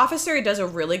 the officer does a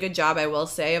really good job, I will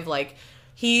say, of, like,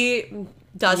 he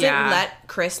doesn't let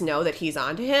Chris know that he's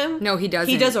onto him. No, he doesn't.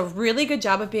 He does a really good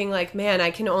job of being like, man,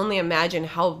 I can only imagine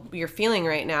how you're feeling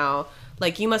right now.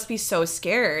 Like, you must be so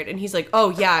scared. And he's like, oh,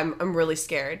 yeah, I'm really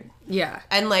scared. Yeah.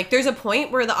 And, like, there's a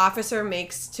point where the officer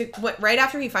right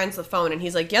after he finds the phone, and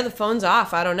he's like, yeah, the phone's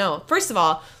off. I don't know. First of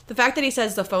all, the fact that he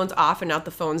says the phone's off and not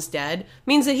the phone's dead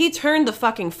means that he turned the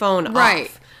fucking phone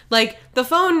off. Like, the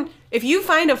phone, if you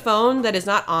find a phone that is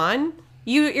not on,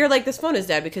 you're like, this phone is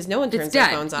dead because no one turns their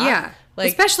phones off. Yeah. Like,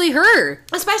 especially her,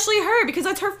 because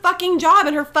that's her fucking job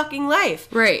and her fucking life.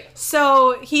 Right.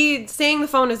 So he's saying the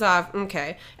phone is off.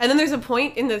 Okay. And then there's a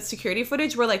point in the security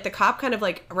footage where, like, the cop kind of,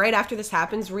 like, right after this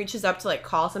happens, reaches up to, like,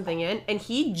 call something in, and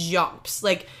he jumps.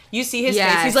 Like, you see his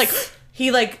face. He's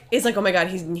like, is like, oh my God,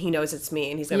 he knows it's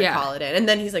me, and he's gonna call it in. And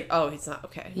then he's like, oh, it's not,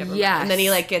 okay, never mind. And then he,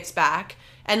 like, gets back,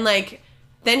 and, like,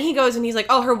 then he goes and he's like,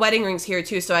 oh, her wedding ring's here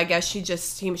too, so I guess she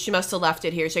must have left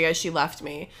it here, so I guess she left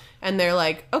me. And they're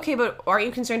like, okay, but aren't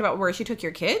you concerned about where she took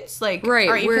your kids? Like,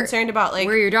 aren't you concerned about, like...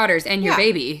 Where are your daughters and your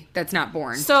baby that's not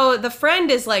born? So the friend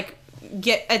is like,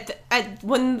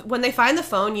 when they find the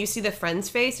phone, you see the friend's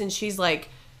face, and she's like,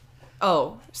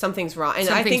 oh, something's wrong. And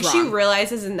I think she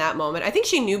realizes in that moment, I think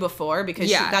she knew before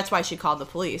because that's why she called the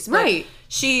police. But right.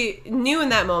 She knew in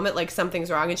that moment, like,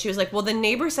 something's wrong. And she was like, well, the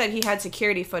neighbor said he had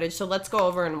security footage, so let's go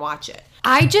over and watch it.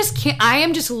 I just can't. I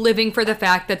am just living for the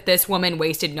fact that this woman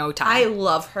wasted no time. I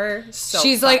love her so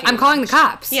She's like, I'm calling the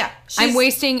cops. Yeah. I'm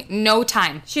wasting no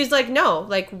time. She's like, no,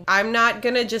 like, I'm not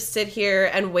going to just sit here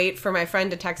and wait for my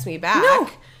friend to text me back. No.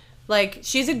 Like,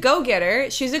 she's a go-getter.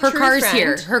 She's a her true car's friend.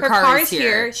 Here. Her car's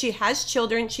here. She has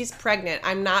children. She's pregnant.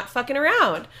 I'm not fucking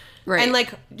around. Right. And, like,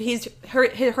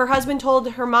 her husband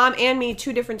told her mom and me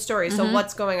 2 different stories. So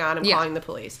what's going on? I'm calling the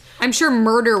police. I'm sure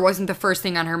murder wasn't the first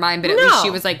thing on her mind, but at least she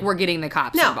was like, we're getting the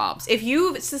cops involved. If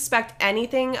you suspect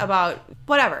anything about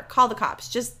whatever, call the cops.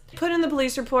 Just put in the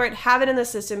police report, have it in the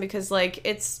system, because, like,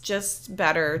 it's just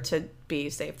better to be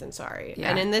safe than sorry.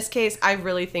 Yeah. And in this case, I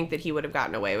really think that he would have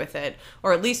gotten away with it,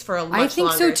 or at least for a much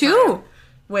longer time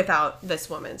without this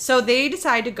woman. So they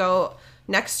decide to go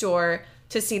next door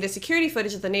to see the security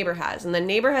footage that the neighbor has. And the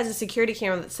neighbor has a security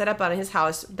camera that's set up on his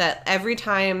house that every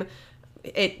time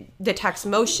it detects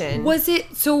motion. Was it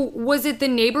the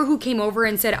neighbor who came over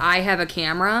and said, I have a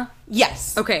camera?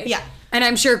 Yes. Okay. Yeah. And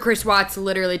I'm sure Chris Watts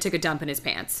literally took a dump in his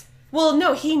pants. Well,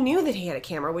 no, he knew that he had a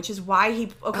camera, which is why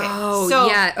he... Okay. Oh, so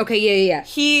yeah. Okay, yeah.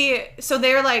 So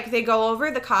they're like, they go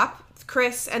over, the cop,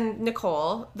 Chris and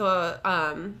Nicole, the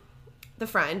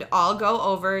friend, all go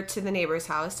over to the neighbor's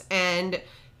house, and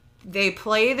they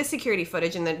play the security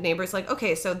footage, and the neighbor's like,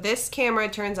 okay, so this camera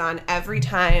turns on every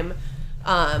time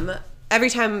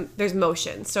there's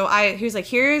motion. So he was like,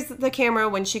 here's the camera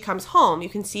when she comes home. You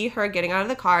can see her getting out of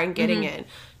the car and getting in. And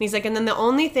he's like, and then the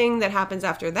only thing that happens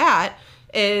after that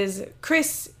is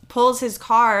Chris pulls his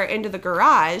car into the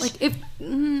garage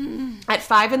at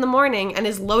 5 a.m. and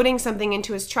is loading something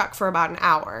into his truck for about an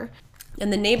hour.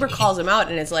 And the neighbor calls him out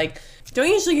and is like, don't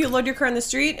you usually load your car in the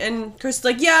street? And Chris is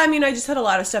like, yeah, I mean, I just had a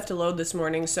lot of stuff to load this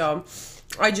morning, so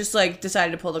I just, like,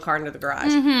 decided to pull the car into the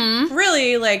garage.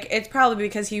 Really, like, it's probably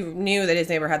because he knew that his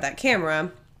neighbor had that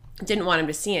camera, didn't want him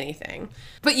to see anything.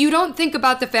 But you don't think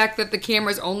about the fact that the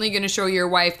camera's only going to show your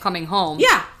wife coming home.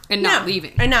 Yeah. And not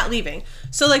leaving. And not leaving.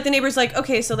 So, like, the neighbor's like,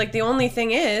 okay, so, like, the only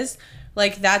thing is,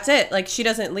 like, that's it. Like, she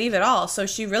doesn't leave at all. So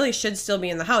she really should still be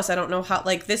in the house. I don't know how,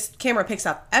 like, this camera picks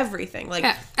up everything. Like,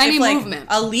 any if, like, movement.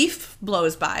 A leaf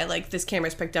blows by, like, this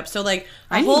camera's picked up. So, like,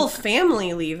 a whole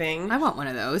family leaving. I want one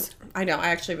of those. I know. I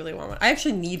actually really want one. I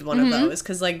actually need one of those.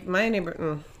 Because, like, my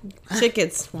shit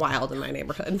gets wild in my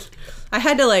neighborhood. I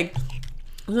had to, like,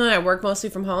 when I work mostly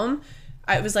from home,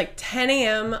 it was, like, 10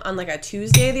 a.m. on, like, a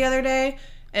Tuesday the other day.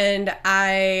 And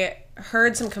I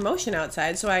heard some commotion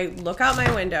outside, so I look out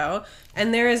my window,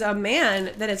 and there is a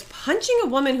man that is punching a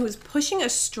woman who is pushing a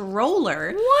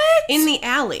stroller in the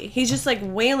alley. He's just, like,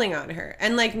 wailing on her.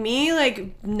 And, like, me,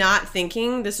 like, not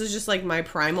thinking, this was just, like, my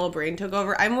primal brain took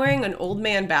over. I'm wearing an old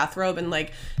man bathrobe and,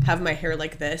 like, have my hair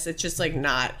like this. It's just, like,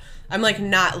 not... I'm, like,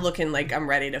 not looking like I'm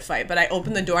ready to fight. But I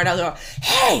open the door and I was like,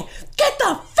 hey, get the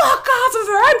fuck off of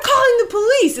her. I'm calling the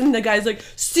police. And the guy's like,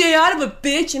 stay out of it,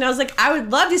 bitch. And I was like, I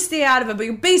would love to stay out of it, but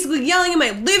you're basically yelling in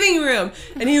my living room.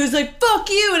 And he was like, fuck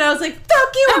you. And I was like,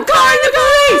 fuck you, I'm calling the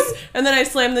police. And then I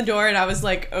slammed the door and I was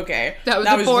like, okay. That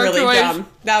was really dumb.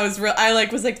 That was real. I,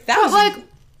 like, was like, that was, like,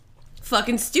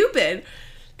 fucking stupid.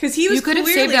 Because he was You could have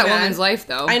saved that woman's life,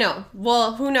 though. I know.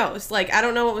 Well, who knows? Like, I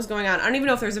don't know what was going on. I don't even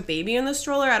know if there was a baby in the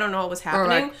stroller. I don't know what was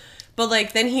happening. Right. But,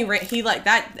 like, then he like,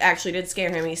 that actually did scare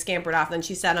him. He scampered off. Then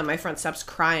she sat on my front steps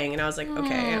crying. And I was like,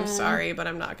 okay, I'm sorry, but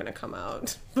I'm not going to come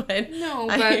out. But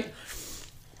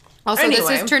Also, anyway. This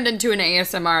has turned into an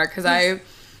ASMR because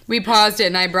we paused it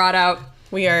and I brought out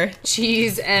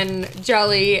cheese and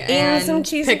jelly and some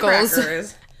cheese pickles. And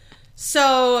crackers.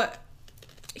 So...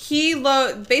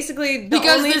 basically the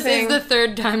Because only this thing, is the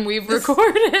third time we've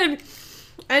recorded.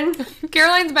 and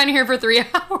Caroline's been here for 3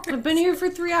 hours. I've been here for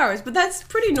 3 hours, but that's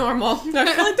pretty normal.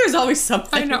 I feel like there's always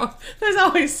something. I know. There's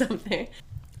always something.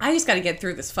 I just got to get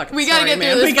through this fucking We story, gotta get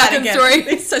man. through this fucking story.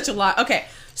 It's such a lot. Okay,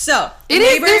 so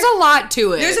There's a lot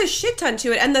to it. There's a shit ton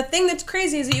to it, and the thing that's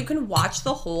crazy is that you can watch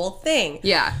the whole thing.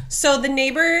 Yeah. So the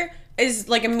neighbor is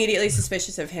like immediately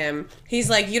suspicious of him. He's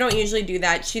like, "You don't usually do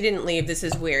that. She didn't leave. This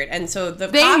is weird." And so the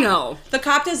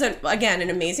cop does an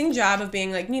amazing job of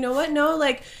being like, "You know what? No,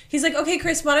 like," he's like, "Okay,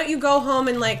 Chris, why don't you go home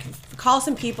and like call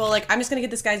some people? Like, I'm just gonna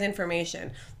get this guy's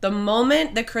information." The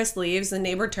moment that Chris leaves, the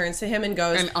neighbor turns to him and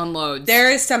goes, and unloads.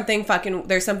 there's something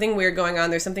weird going on.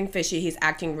 There's something fishy. He's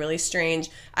acting really strange.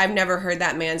 I've never heard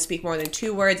that man speak more than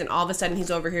 2 words, and all of a sudden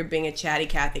he's over here being a chatty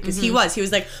Cathy. Because he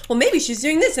was like, well, maybe she's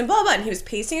doing this and blah, blah. And he was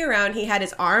pacing around. He had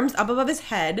his arms up above his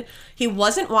head. He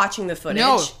wasn't watching the footage.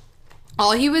 No.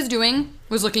 All he was doing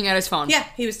was looking at his phone. Yeah,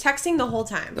 he was texting the whole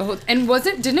time. And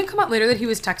didn't it come out later that he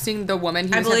was texting the woman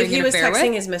he was having an affair with? I believe he was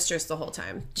texting his mistress the whole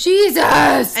time.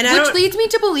 Jesus! Which leads me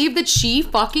to believe that she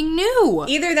fucking knew.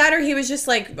 Either that or he was just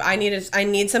like, I need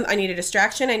a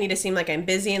distraction. I need to seem like I'm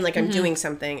busy and like I'm doing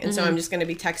something. And so I'm just going to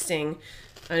be texting.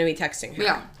 I'm going to be texting her.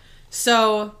 Yeah.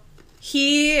 So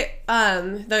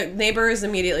the neighbor is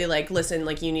immediately like, listen,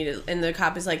 like you need to, and the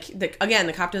cop is like, the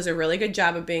cop does a really good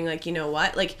job of being like, you know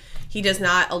what? Like he does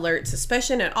not alert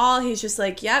suspicion at all. He's just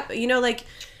like, yep, you know, like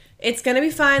it's going to be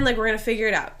fine. Like we're going to figure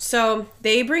it out. So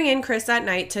they bring in Chris that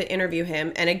night to interview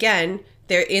him. And again,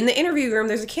 they're in the interview room.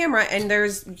 There's a camera and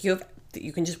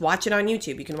you can just watch it on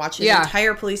YouTube. You can watch his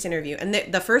entire police interview. And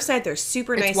the first night they're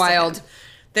super nice. It's wild. To him.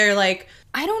 They're like,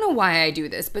 I don't know why I do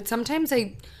this, but sometimes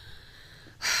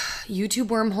YouTube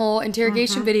wormhole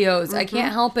interrogation videos. I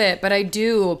can't help it, but I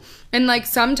do. And like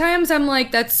sometimes I'm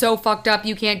like, that's so fucked up,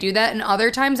 you can't do that. And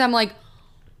other times I'm like,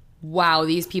 wow,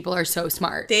 these people are so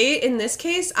smart. In this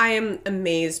case, I am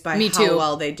amazed by how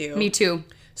well they do. Me too.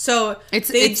 So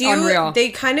it's unreal.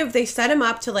 They set him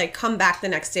up to like come back the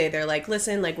next day. They're like,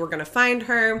 listen, like we're gonna find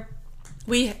her.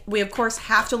 We of course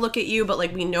have to look at you, but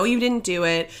like we know you didn't do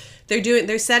it.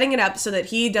 They're setting it up so that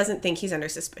he doesn't think he's under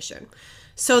suspicion.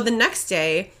 So the next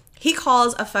day, he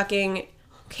calls a fucking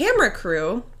camera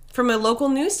crew from a local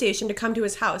news station to come to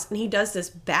his house. And he does this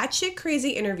batshit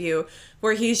crazy interview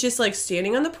where he's just like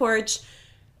standing on the porch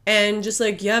and just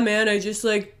like, yeah, man, I just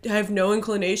like have no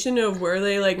inclination of where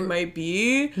they like might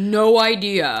be. No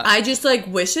idea. I just like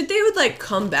wish that they would like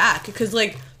come back because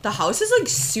like the house is like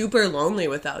super lonely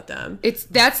without them.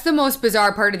 That's the most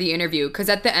bizarre part of the interview because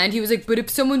at the end he was like, but if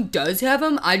someone does have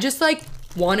him, I just like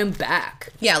want him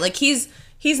back. Yeah, like he's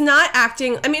not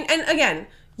acting. I mean, and again,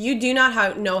 you do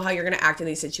not know how you're going to act in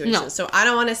these situations. No. So I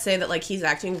don't want to say that like he's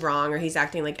acting wrong or he's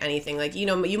acting like anything. Like, you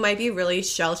know, you might be really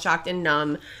shell-shocked and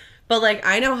numb. But like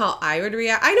I know how I would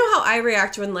react. I know how I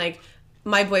react when like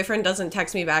my boyfriend doesn't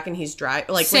text me back and he's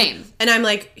driving. Like, same. And I'm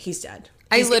like, he's dead.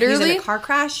 He's in a car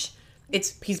crash.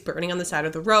 He's burning on the side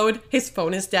of the road. His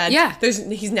phone is dead. Yeah.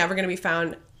 He's never going to be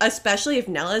found. Especially if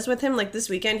Nella is with him. Like this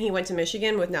weekend, he went to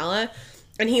Michigan with Nella.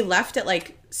 And he left at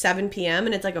like 7 p.m.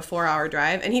 and it's like a 4-hour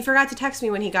drive. And he forgot to text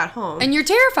me when he got home. And you're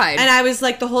terrified. And I was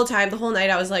like the whole night,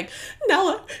 I was like,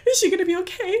 Nella, is she going to be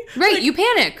okay? Right, like, you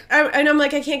panic. And I'm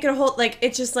like, I can't get a hold. Like,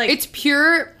 it's just like. It's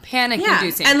pure panic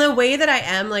inducing. And the way that I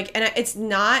am, like, and it's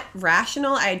not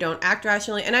rational. I don't act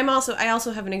rationally. And I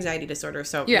also have an anxiety disorder.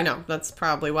 So, you know, that's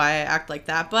probably why I act like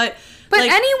that. But like,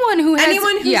 anyone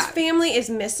whose family is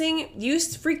missing, you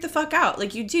freak the fuck out.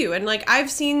 Like, you do. And like,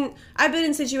 I've been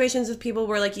in situations with people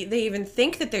where like they even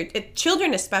think that they're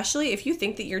children, especially if you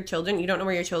think that your children, you don't know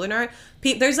where your children are.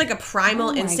 There's like a primal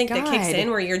instinct that kicks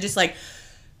in where you're just like,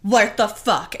 what the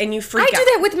fuck? And you freak out. I do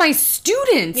that with my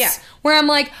students. Yeah. Where I'm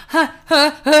like,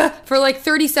 for like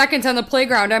 30 seconds on the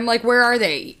playground. I'm like, where are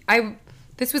they?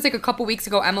 This was like a couple weeks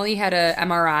ago. Emily had a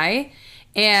MRI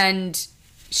and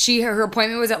her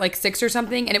appointment was at like 6 or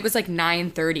something and it was like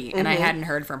 9:30 and I hadn't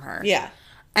heard from her. Yeah.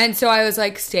 And so I was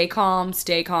like, stay calm,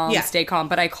 stay calm, Yeah. stay calm.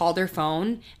 But I called her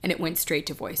phone and it went straight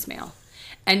to voicemail.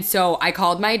 And so I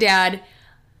called my dad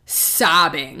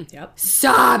sobbing. Yep.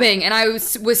 Sobbing. And I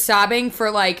was sobbing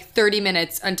for like 30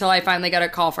 minutes until I finally got a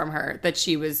call from her that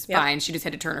she was fine. She just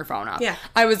had to turn her phone off. Yeah.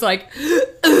 I was like,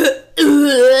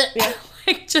 Yeah.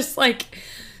 like just like,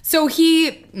 so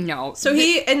he, no. So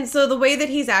the way that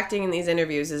he's acting in these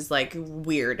interviews is like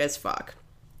weird as fuck.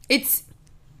 It's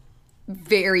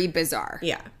very bizarre.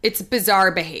 Yeah. It's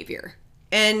bizarre behavior.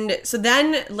 And so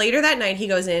then later that night, he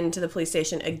goes into the police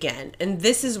station again. And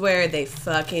this is where they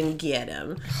fucking get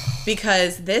him.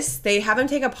 Because they have him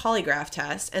take a polygraph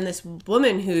test. And this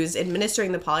woman who's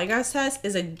administering the polygraph test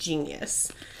is a genius.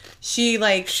 She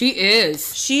like She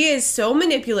is. she is so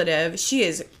manipulative. She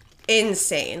is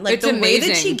insane. Like It's the way that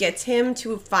amazing. she gets him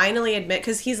to finally admit,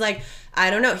 because he's like, I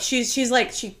don't know. She's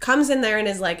like, she comes in there and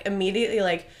is like immediately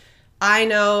like, I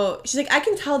know. She's like, I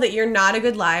can tell that you're not a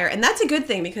good liar, and that's a good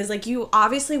thing because like you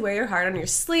obviously wear your heart on your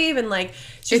sleeve, and like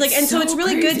she's It's like, and so so it's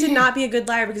really good crazy. to not be a good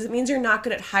liar because it means you're not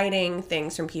good at hiding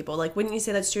things from people. Like, wouldn't you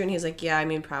say that's true? And he's like, yeah, I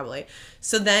mean, probably.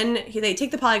 So then they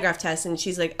take the polygraph test, and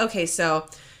she's like, okay, so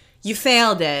you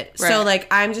failed it. So, Right. like,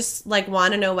 I'm just, like,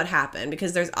 want to know what happened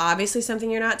because there's obviously something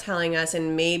you're not telling us,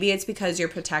 and maybe it's because you're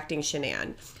protecting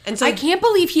Shanann. And so, I can't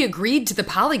believe he agreed to the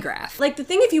polygraph. like, the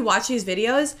thing, if you watch these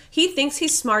videos, he thinks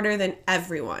he's smarter than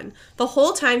everyone. The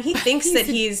whole time, he thinks he's that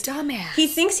a he's... dumbass. He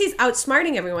thinks he's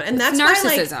outsmarting everyone. And that's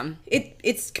narcissism. why, like,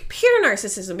 it's pure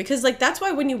narcissism because, like, that's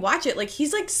why when you watch it, like,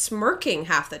 he's, like, smirking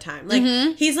half the time. Like,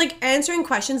 he's, like, answering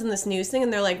questions in this news thing,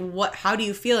 and they're like, what? How do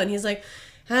you feel? And he's like...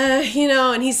 you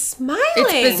know, and he's smiling.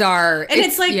 It's bizarre. And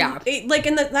it's like, yeah. like,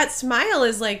 and that smile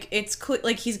is like, it's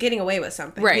like he's getting away with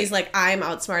something. Right. He's like, I'm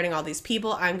outsmarting all these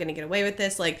people. I'm gonna get away with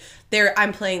this. Like,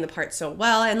 I'm playing the part so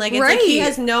well, and like, it's like he Right.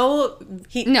 has no,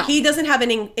 No. he doesn't have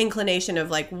an inclination of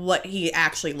like what he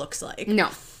actually looks like. No.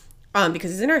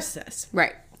 Because he's a narcissist.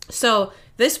 Right. So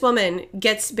this woman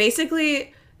gets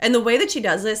basically, and the way that she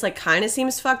does this, like, kind of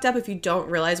seems fucked up if you don't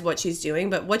realize what she's doing.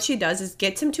 But what she does is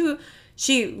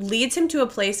she leads him to a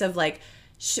place of like,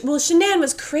 well, Shanann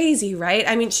was crazy, right?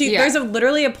 I mean, Yeah. there's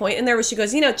literally a point in there where she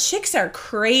goes, you know, chicks are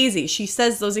crazy. She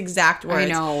says those exact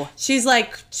words. know. She's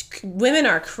like, women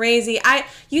are crazy.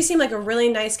 You seem like a really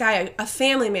nice guy, a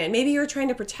family man. Maybe you're trying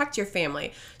to protect your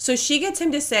family. So she gets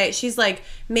him to say, she's like,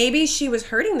 maybe she was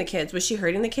hurting the kids. Was she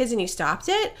hurting the kids and you stopped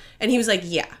it? And he was like,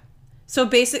 yeah. So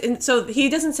so he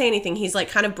doesn't say anything. He's like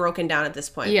kind of broken down at this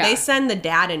point. Yeah. They send the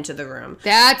dad into the room.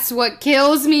 That's what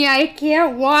kills me. I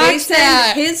can't They watch send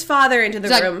that. his father into the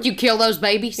It's room. like, do you kill those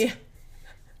babies? Yeah.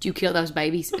 Do you kill those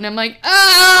babies? And I'm like,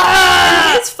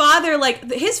 ah! His father,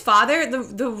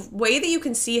 the way that you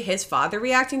can see his father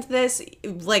reacting to this,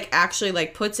 like, actually,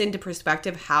 like, puts into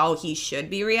perspective how he should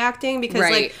be reacting. Because,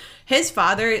 Right. like, his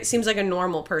father seems like a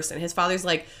normal person. His father's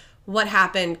like, what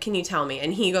happened? Can you tell me?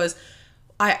 And he goes,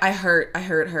 I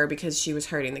hurt her because she was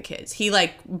hurting the kids. He,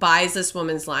 like, buys this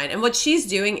woman's line. And what she's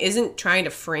doing isn't trying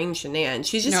to frame Shanann.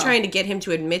 She's just No. trying to get him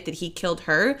to admit that he killed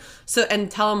her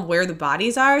and tell him where the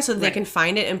bodies are so that they Right. can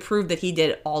find it and prove that he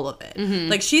did all of it.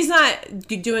 Like, she's not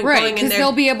doing Right, going in because there.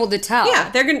 they'll be able to tell. Yeah,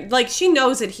 they're gonna, like, she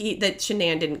knows that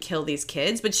Shanann didn't kill these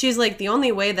kids, but she's like, the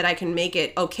only way that I can make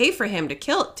it okay for him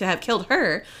to have killed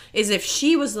her is if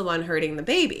she was the one hurting the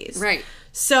babies. Right.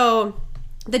 So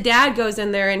the dad goes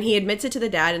in there and he admits it to the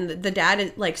dad, and the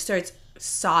dad like starts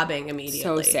sobbing immediately.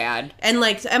 So sad. And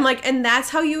like, I'm like, and that's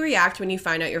how you react when you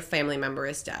find out your family member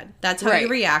is dead. That's how Right. you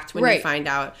react when you Right. find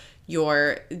out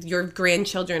your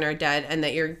grandchildren are dead and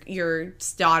that your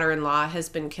daughter-in-law has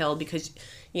been killed because,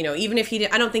 you know, even if he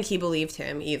did, I don't think he believed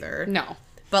him either. No.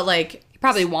 But like,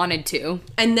 Probably wanted to.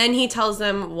 and then he tells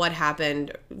them what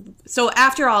happened. So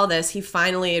after all this, he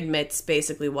finally admits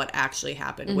basically what actually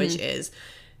happened, which is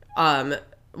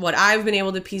what I've been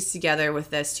able to piece together with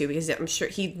this too, because I'm sure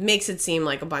he makes it seem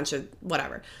like a bunch of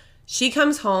whatever. She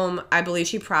comes home. I believe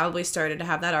she probably started to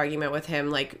have that argument with him,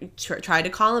 like tried to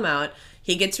call him out.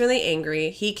 He gets really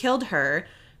angry. He killed her.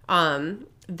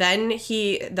 Then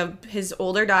his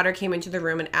older daughter came into the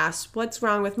room and asked, "What's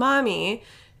wrong with mommy?"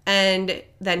 And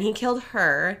then he killed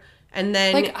her. And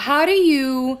then Like, how do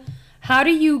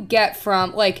you get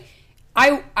from, like,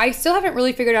 I still haven't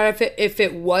really figured out if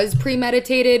it was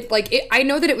premeditated. Like, I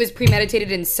know that it was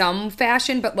premeditated in some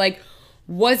fashion, but, like,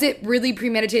 was it really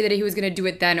premeditated that he was going to do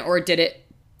it then, or did it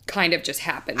kind of just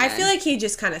happen then? I feel like he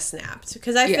just kind of snapped,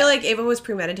 because I Yeah. feel like if it was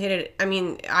premeditated, I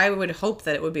mean, I would hope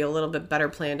that it would be a little bit better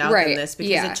planned out than Right, this, because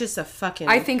yeah. it's just a fucking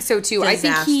I think so too.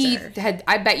 disaster.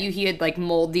 I bet you he had, like,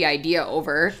 mulled the idea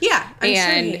over. Yeah, I'm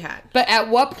sure he had. But at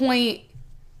what point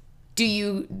do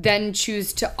you then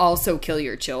choose to also kill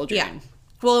your children? Yeah.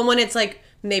 Well, and when it's like,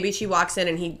 maybe she walks in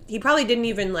and he probably didn't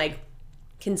even, like,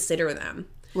 consider them.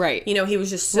 Right. You know, he was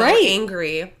just so Right.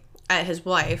 angry at his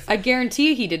wife. I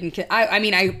guarantee he didn't kill. I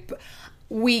mean,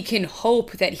 we can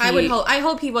hope that he. I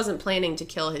hope he wasn't planning to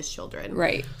kill his children.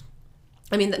 Right.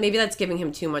 I mean, maybe that's giving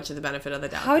him too much of the benefit of the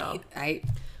doubt, How though. do I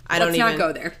don't let's even not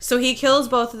go there. So he kills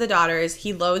both of the daughters.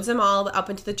 He loads them all up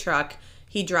into the truck.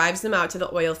 He drives them out to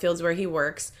the oil fields where he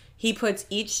works. He puts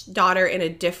each daughter in a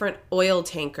different oil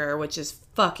tanker, which is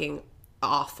fucking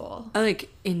awful. Like,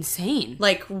 insane.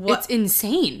 Like, what? It's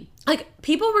insane. Like,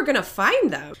 people were gonna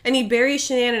find them. And he buries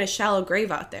Shanann in a shallow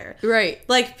grave out there. Right.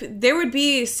 Like, there would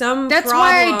be some That's problem.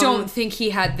 why I don't think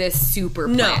he had this super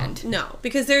planned. No.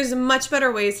 Because there's much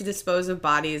better ways to dispose of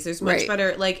bodies. There's much Right.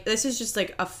 better, like, this is just,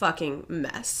 like, a fucking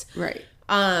mess. Right.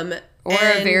 Or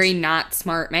a very not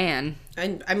smart man.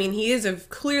 And I mean, he is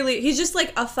he's just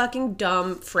like a fucking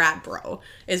dumb frat bro,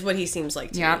 is what he seems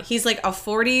like to me. He's like a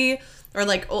 40 or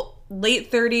like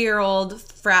late 30-year-old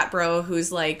frat bro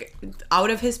who's like out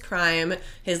of his prime.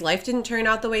 His life didn't turn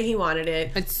out the way he wanted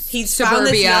it. He's found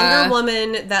this younger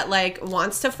woman that like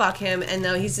wants to fuck him, and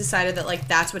now he's decided that like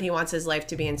that's what he wants his life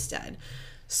to be instead.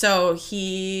 So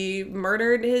he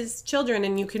murdered his children,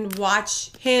 and you can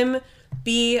watch him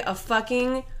be a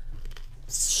fucking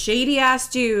shady ass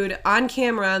dude on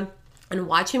camera and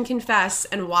watch him confess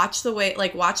and watch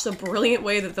the brilliant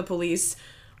way that the police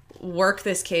work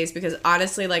this case, because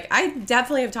honestly, like, I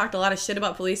definitely have talked a lot of shit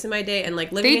about police in my day, and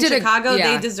like living in Chicago,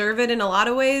 they deserve it in a lot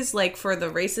of ways, like for the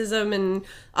racism and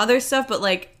other stuff, but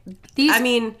like the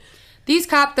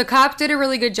cop did a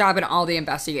really good job, and all the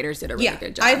investigators did a really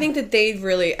good job. I think that they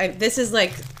really, this is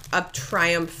like a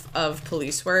triumph of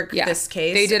police work, this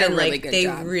case. They did a really good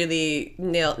job. They really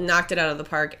knocked it out of the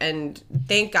park, and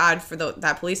thank God for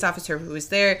that police officer who was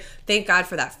there. Thank God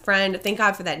for that friend. Thank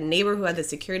God for that neighbor who had the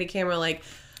security camera. Like,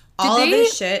 all of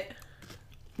this shit.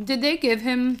 Did they give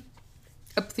him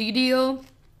a plea deal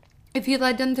if he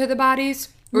led them to the bodies?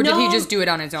 Or did he just do it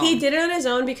on his own? He did it on his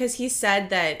own because he said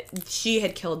that she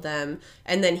had killed them,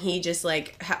 and then he just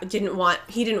like didn't want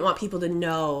people to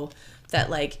know that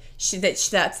like that's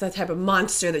the type of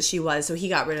monster that she was, so he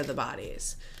got rid of the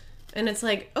bodies. And it's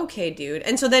like, okay, dude.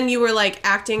 And so then you were like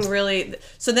acting really.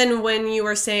 So then when you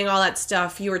were saying all that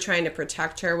stuff, you were trying to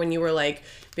protect her. When you were like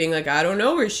being like, I don't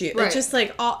know where she. Right. It's just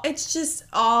like it's just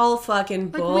all fucking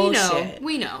bullshit.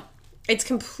 We know. It's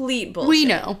complete bullshit. We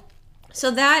know. So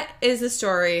that is the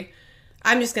story.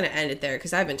 I'm just going to end it there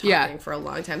because I've been talking for a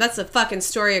long time. That's the fucking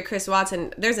story of Chris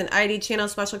Watson. There's an ID channel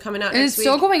special coming out next week. And it's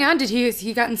still going on. Did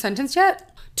he gotten sentenced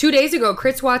yet? 2 days ago,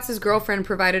 Chris Watts' girlfriend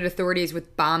provided authorities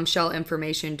with bombshell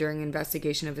information during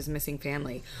investigation of his missing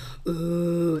family.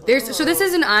 Ooh. So this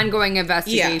is an ongoing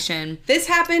investigation. Yeah. This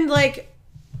happened like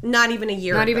not even a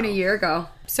year ago.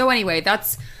 So anyway,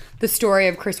 that's the story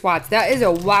of Chris Watts. That is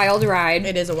a wild ride.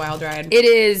 It is a wild ride. It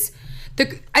is.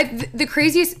 The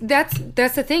craziest, that's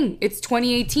the thing. It's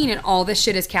 2018 and all this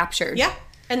shit is captured. Yeah.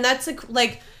 And that's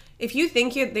like if you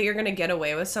think that you're going to get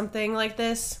away with something like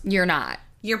this, you're not.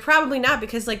 You're probably not,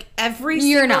 because like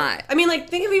you're not. I mean, like,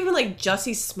 think of even like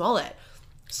Jussie Smollett.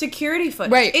 Security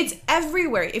footage. Right. It's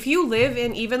everywhere. If you live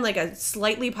in even like a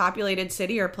slightly populated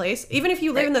city or place, even if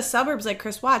you live in the suburbs like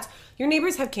Chris Watts, your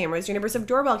neighbors have cameras, your neighbors have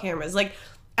doorbell cameras. Like,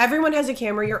 everyone has a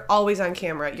camera. You're always on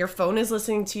camera. Your phone is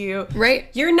listening to you. Right.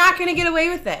 You're not going to get away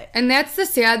with it. And that's the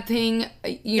sad thing,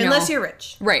 unless you're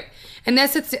rich. Right. And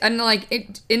and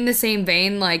like in the same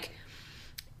vein, like,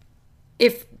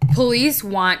 if police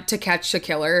want to catch the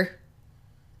killer,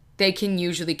 they can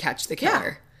usually catch the killer.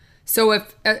 Yeah. So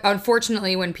if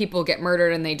unfortunately when people get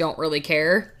murdered and they don't really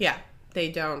care, they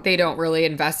don't really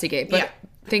investigate. But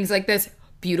things like this,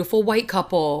 beautiful white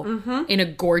couple in a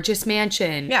gorgeous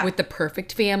mansion with the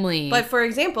perfect family. But for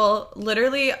example,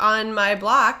 literally on my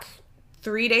block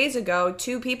 3 days ago,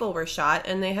 2 people were shot,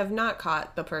 and they have not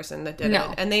caught the person that did it,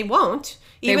 and they won't.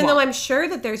 Even though I'm sure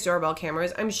that there's doorbell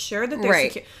cameras, I'm sure that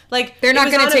there's they're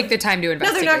not going to take the time to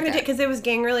investigate. No, they're not going to take, because it was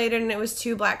gang related and it was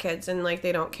 2 black kids, and like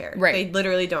they don't care. Right, they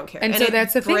literally don't care. And so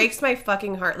that's the thing. It breaks my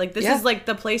fucking heart. Like, this is like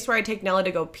the place where I take Nella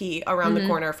to go pee around the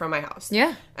corner from my house.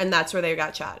 Yeah, and that's where they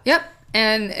got shot. Yep.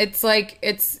 And it's like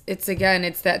it's again,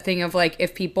 it's that thing of like,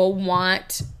 if people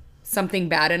want something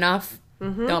bad enough,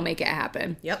 they'll make it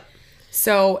happen. Yep.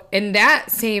 So in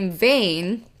that same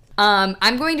vein,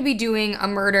 I'm going to be doing a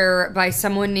murder by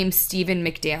someone named Stephen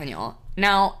McDaniel.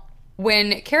 Now,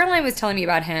 when Caroline was telling me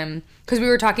about him, because we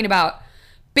were talking about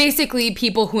basically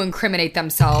people who incriminate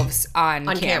themselves on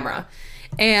camera.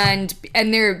 And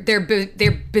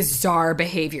their bizarre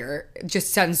behavior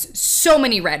just sends so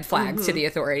many red flags to the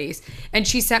authorities. And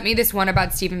she sent me this one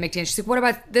about Stephen McDaniel. She's like, what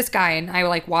about this guy? And I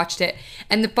like watched it.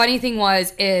 And the funny thing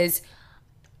is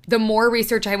the more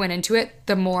research I went into it,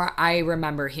 the more I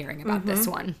remember hearing about this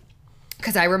one.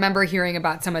 Because I remember hearing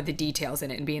about some of the details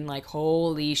in it and being like,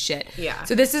 holy shit. Yeah.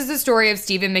 So this is the story of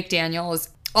Stephen McDaniels.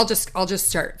 I'll just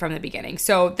start from the beginning.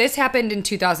 So this happened in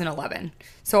 2011.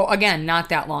 So again, not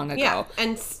that long ago. Yeah,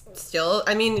 and still,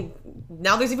 I mean,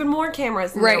 now there's even more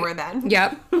cameras than there were then.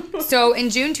 Yep. So in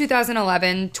June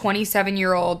 2011,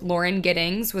 27-year-old Lauren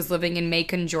Giddings was living in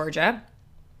Macon, Georgia.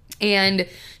 And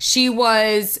she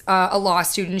was a law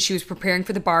student. She was preparing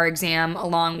for the bar exam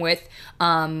along with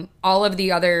all of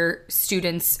the other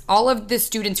students. All of the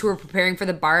students who were preparing for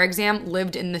the bar exam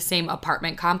lived in the same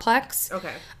apartment complex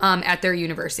at their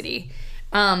university.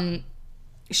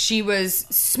 She was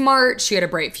smart. She had a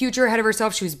bright future ahead of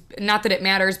herself. She was, not that it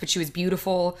matters, but she was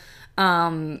beautiful.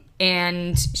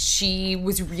 And she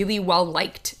was really well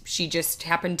liked. She just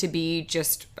happened to be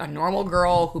just a normal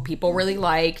girl who people really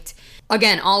liked.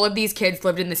 Again, all of these kids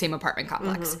lived in the same apartment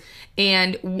complex.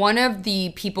 And one of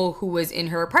the people who was in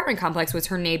her apartment complex was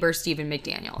her neighbor, Stephen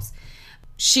McDaniels.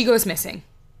 She goes missing.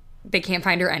 They can't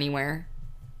find her anywhere.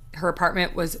 Her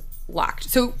apartment was locked.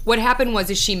 So what happened was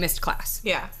is she missed class.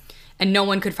 Yeah. And no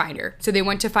one could find her. So they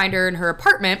went to find her in her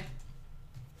apartment,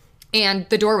 and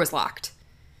the door was locked.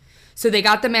 So they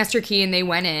got the master key, and they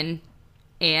went in,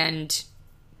 and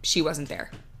she wasn't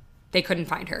there. They couldn't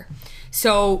find her.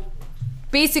 So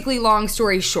basically, long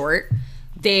story short,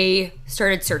 they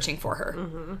started searching for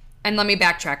her. And let me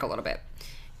backtrack a little bit.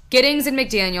 Giddings and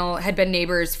McDaniel had been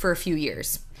neighbors for a few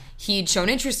years. He'd shown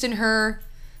interest in her.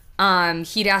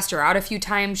 He'd asked her out a few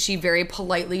times. She very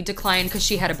politely declined because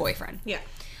she had a boyfriend. Yeah.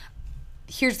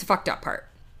 Here's the fucked up part.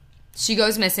 She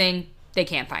goes missing. They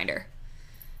can't find her.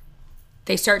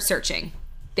 They start searching.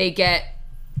 They get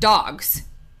dogs.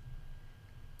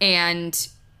 And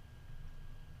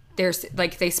there's,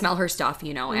 like, they smell her stuff,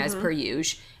 you know, as per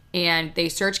usual. And they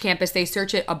search campus. They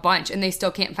search it a bunch, and they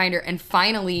still can't find her. And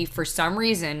finally, for some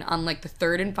reason, on, like, the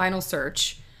third and final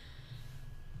search,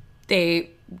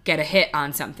 they get a hit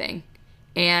on something.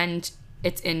 And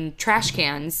it's in trash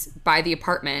cans by the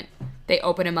apartment. They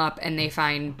open them up, and they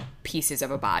find pieces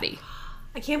of a body.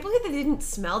 I can't believe they didn't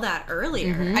smell that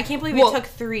earlier. I can't believe it took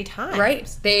 3 times.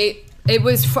 Right. It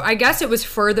was, I guess it was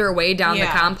further away down the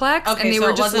complex. Okay, and they so were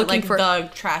it just wasn't looking like for the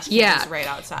trash cans right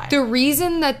outside. The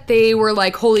reason that they were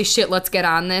like, holy shit, let's get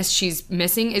on this, she's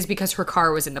missing, is because her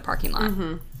car was in the parking lot.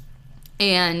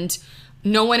 And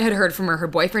no one had heard from her. Her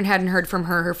boyfriend hadn't heard from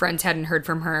her. Her friends hadn't heard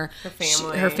from her.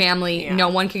 Her family. Yeah. No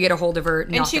one could get a hold of her.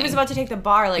 And she was about to take the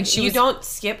bar. Like, you don't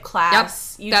skip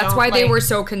class. Yep. That's why they were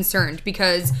so concerned,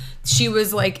 because she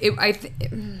was like,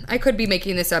 I could be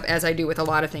making this up as I do with a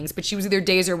lot of things, but she was either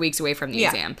days or weeks away from the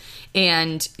exam.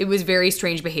 And it was very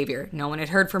strange behavior. No one had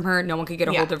heard from her. No one could get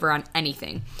a hold of her on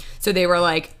anything. So they were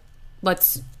like,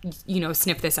 let's,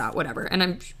 sniff this out, whatever.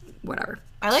 And whatever.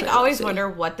 I always wonder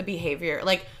what the behavior,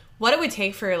 what it would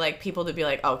take for, people to be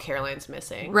like, oh, Caroline's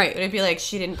missing. Right. Would it be like,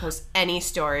 she didn't post any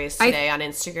stories today on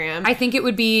Instagram? I think it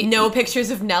would be... No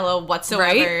pictures of Nella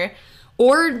whatsoever. Right?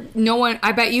 Or no one...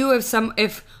 I bet you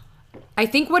I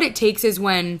think what it takes is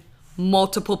when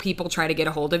multiple people try to get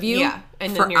a hold of you. Yeah.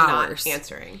 And then you're not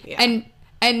answering. Yeah.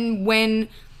 And when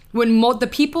the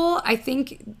people, I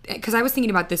think... Because I was thinking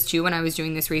about this, too, when I was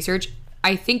doing this research.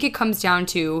 I think it comes down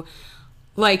to,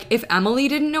 if Emily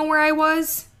didn't know where I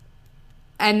was...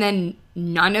 and then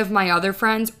none of my other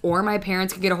friends or my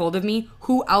parents could get a hold of me,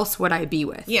 who else would I be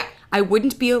with? Yeah. I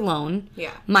wouldn't be alone. Yeah.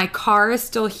 My car is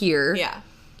still here. Yeah.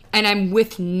 And I'm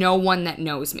with no one that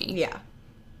knows me. Yeah.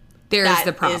 There's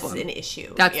the problem. That is an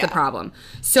issue. That's the problem.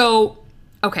 So,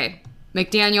 okay,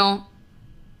 McDaniel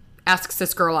asks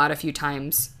this girl out a few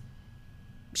times.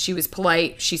 She was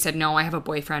polite. She said, no, I have a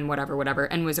boyfriend, whatever,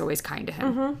 and was always kind to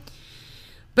him.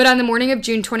 But on the morning of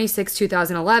June 26,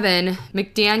 2011,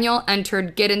 McDaniel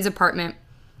entered Giddens' apartment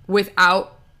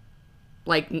without,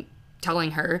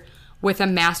 telling her, with a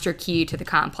master key to the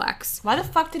complex. Why the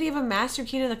fuck did he have a master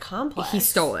key to the complex? He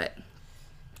stole it.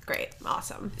 Great.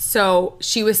 Awesome. So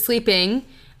she was sleeping,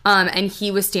 and he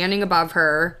was standing above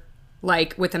her,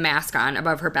 with a mask on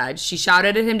above her bed. She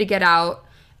shouted at him to get out,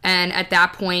 and at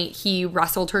that point, he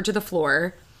wrestled her to the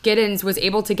floor. Giddens was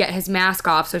able to get his mask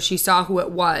off, so she saw who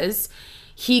it was.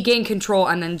 He gained control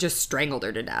and then just strangled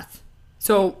her to death.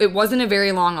 So it wasn't a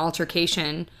very long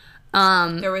altercation.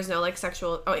 There was no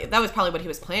sexual... Oh, that was probably what he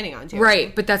was planning on doing.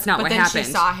 Right, but that's not what happened. But then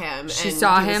she saw him. She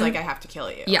saw him. He was like, I have to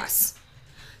kill you. Yes.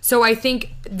 So I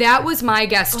think that was my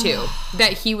guess too.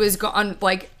 That he was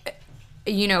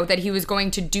that he was going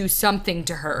to do something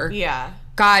to her. Yeah.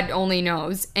 God only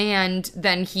knows. And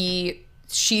then she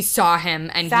saw him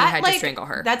and he had to strangle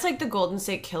her. That's the Golden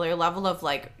State Killer level of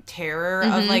terror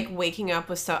of waking up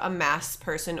with a masked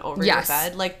person over your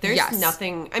bed. There's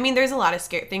nothing. I mean, there's a lot of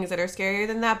things that are scarier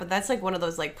than that, but that's one of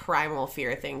those primal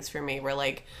fear things for me where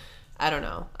I don't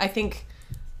know. I think.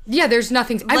 Yeah, there's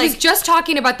nothing. I was just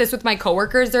talking about this with my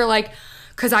coworkers. They're like,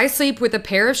 because I sleep with a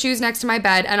pair of shoes next to my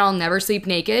bed and I'll never sleep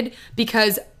naked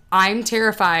because I'm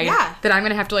terrified that I'm going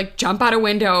to have to jump out a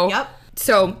window. Yep.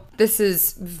 So this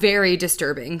is very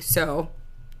disturbing. So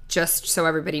just so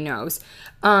everybody knows,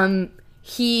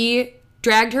 he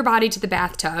dragged her body to the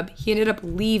bathtub. He ended up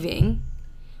leaving,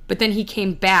 but then he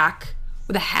came back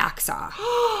with a hacksaw.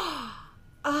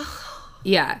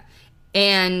 Yeah.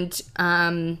 And,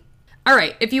 all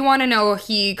right, if you want to know,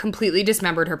 he completely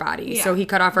dismembered her body. Yeah. So he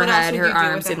cut off her What else head, would her you do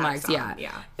arms, with a and legs. hacksaw? Yeah.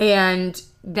 Yeah. And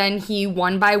then he,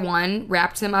 one by one,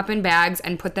 wrapped them up in bags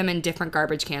and put them in different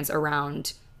garbage cans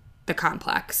around the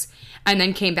complex. And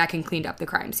then came back and cleaned up the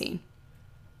crime scene.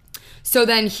 So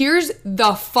then here's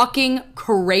the fucking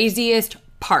craziest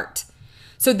part.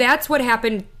 So that's what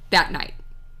happened that night.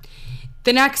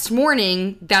 The next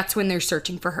morning, that's when they're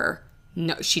searching for her.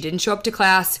 No, she didn't show up to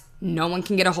class. No one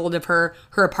can get a hold of her.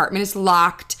 Her apartment is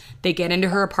locked. They get into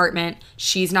her apartment.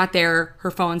 She's not there.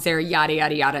 Her phone's there. Yada,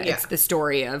 yada, yada. Yeah. It's the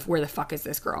story of where the fuck is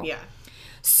this girl? Yeah.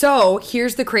 So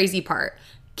here's the crazy part.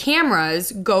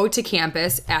 Cameras go to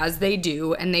campus as they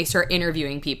do, and they start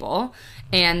interviewing people.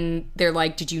 And they're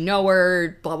like, did you know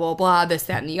her? Blah, blah, blah, this,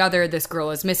 that, and the other. This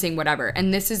girl is missing, whatever.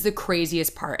 And this is the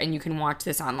craziest part, and you can watch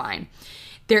this online.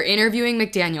 They're interviewing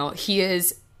McDaniel. He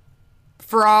is,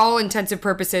 for all intents and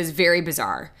purposes, very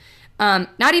bizarre.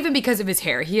 Not even because of his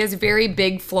hair. He has very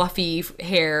big, fluffy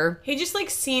hair. He just, like,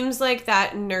 seems like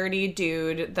that nerdy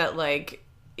dude that, like,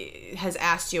 has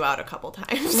asked you out a couple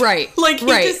times. Right. Like, he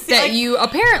right. just, that like, you,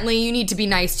 apparently, you need to be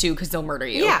nice to because they'll murder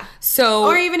you. Yeah. So.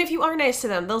 Or even if you are nice to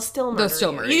them, they'll still murder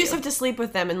you. You just you. have to sleep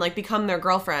with them and, like, become their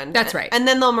girlfriend. That's right. And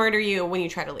then they'll murder you when you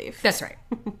try to leave. That's right.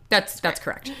 That's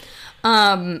correct.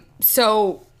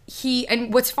 So he,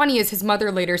 and what's funny is his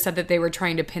mother later said that they were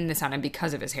trying to pin this on him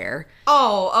because of his hair.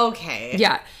 Oh, okay.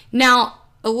 Yeah. Now,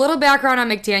 a little background on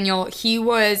McDaniel. He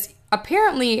was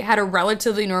apparently had a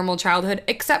relatively normal childhood,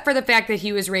 except for the fact that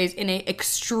he was raised in an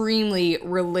extremely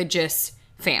religious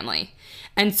family.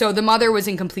 And so the mother was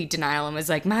in complete denial and was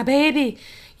like, my baby,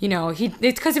 you know, it's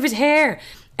because of his hair.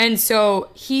 And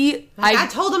so I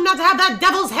told him not to have that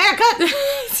devil's haircut.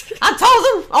 I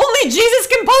told him only Jesus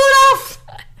can pull it off.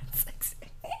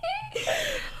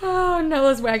 Oh,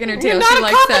 Nella's wagging her tail. You're not She a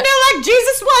likes carpenter that. like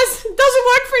Jesus was. It doesn't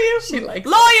work for you. She likes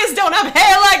Lawyers don't have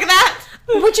hair like that.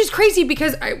 Which is crazy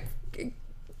because I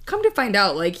come to find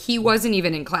out, like, he wasn't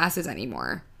even in classes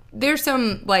anymore. There's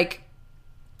some, like,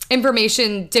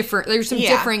 information different. There's some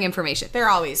differing information. There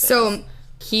always is. So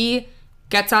he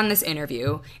gets on this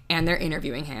interview and they're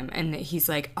interviewing him and he's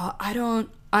like, oh, I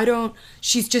don't,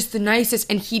 she's just the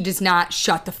nicest. And he does not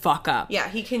shut the fuck up. Yeah,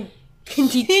 he can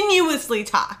continuously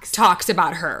Talks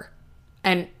about her.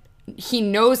 And he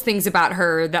knows things about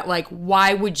her that, like,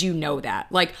 why would you know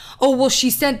that? Like, oh, well, she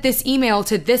sent this email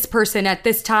to this person at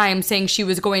this time saying she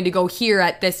was going to go here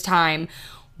at this time.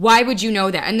 Why would you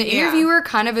know that? And the interviewer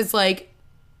kind of is like,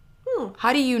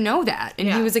 how do you know that?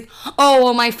 And he was like, oh,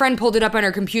 well, my friend pulled it up on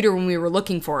her computer when we were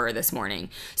looking for her this morning.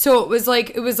 So it was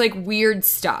like weird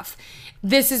stuff.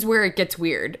 This is where it gets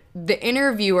weird. The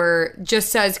interviewer just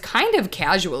says kind of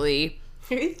casually,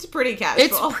 It's pretty casual.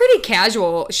 it's pretty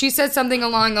casual. She said something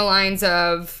along the lines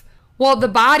of, well, the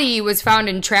body was found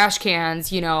in trash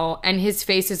cans, you know, and his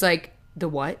face is like, the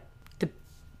what? The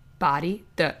body?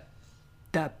 The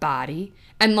body?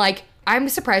 And, like, I'm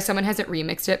surprised someone hasn't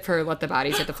remixed it for Let the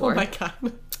Bodies Hit the Floor. Oh my god.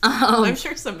 I'm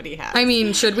sure somebody has. I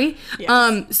mean, should we?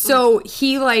 Yes. So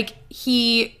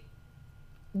he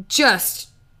just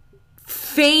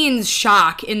feigns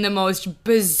shock in the most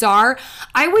bizarre.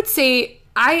 I would say,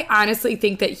 I honestly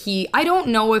think that I don't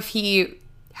know if he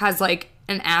has, like,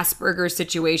 an Asperger's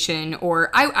situation, or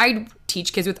I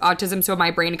teach kids with autism, so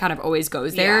my brain kind of always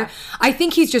goes there. Yeah. I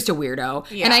think he's just a weirdo.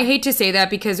 Yeah. And I hate to say that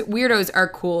because weirdos are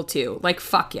cool too. Like,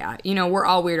 fuck yeah. You know, we're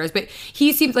all weirdos. But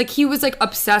he seems like he was, like,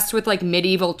 obsessed with, like,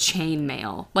 medieval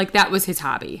chainmail. Like, that was his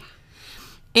hobby.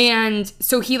 And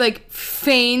so he, like,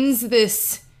 feigns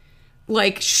this,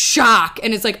 like, shock,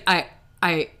 and it's like, I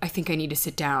think I need to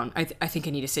sit down. I think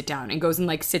I need to sit down, and goes and,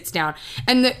 like, sits down.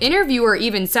 And the interviewer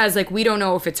even says, like, we don't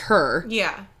know if it's her.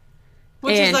 Yeah.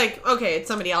 Which is like, okay, it's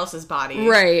somebody else's body.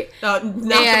 Right. Not And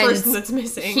the person that's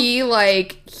missing.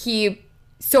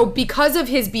 So because of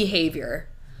his behavior,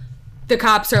 the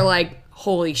cops are like,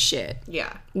 holy shit.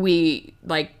 Yeah. We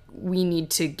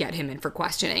need to get him in for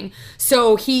questioning.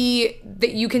 So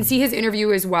you can see his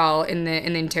interview as well in the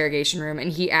interrogation room,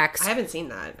 and he acts. I haven't seen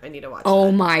that. I need to watch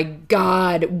Oh that. my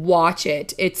God, watch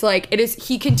it. It's like,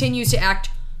 he continues to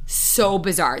act so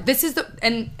bizarre. This is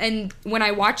and when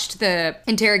I watched the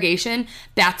interrogation,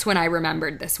 that's when I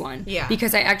remembered this one. Yeah.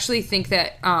 Because I actually think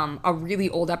that a really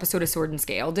old episode of Sword and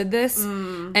Scale did this.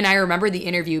 And I remember the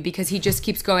interview because he just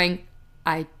keeps going,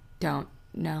 I don't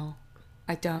know.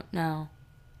 I don't know.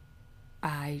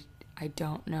 I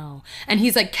don't know. And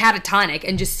he's like catatonic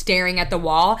and just staring at the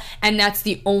wall, and that's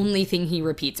the only thing he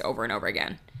repeats over and over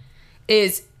again.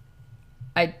 Is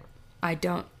I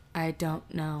don't I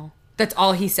don't know. That's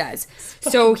all he says.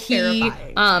 So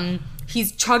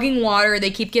he's chugging water.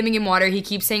 They keep giving him water. He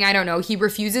keeps saying, I don't know. He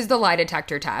refuses the lie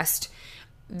detector test.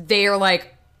 They're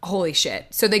like, holy shit.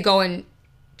 So they go and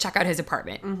check out his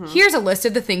apartment. Here's a list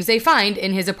of the things they find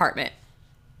in his apartment.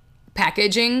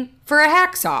 Packaging for a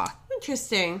hacksaw.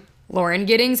 Interesting. Lauren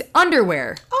Giddings'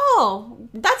 underwear. Oh,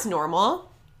 that's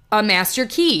normal. A master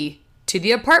key to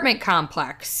the apartment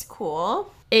complex.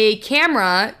 Cool. A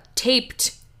camera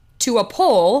taped to a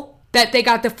pole that they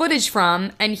got the footage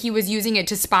from, and he was using it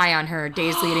to spy on her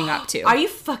days leading up to. Are you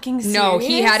fucking serious? No,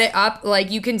 he had it up,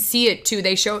 like, you can see it too.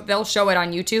 They'll show it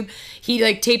on YouTube. He,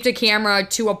 like, taped a camera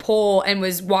to a pole and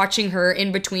was watching her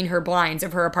in between her blinds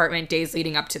of her apartment days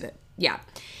leading up to the, yeah.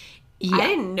 I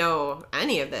didn't know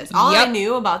any of this. All I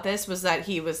knew about this was that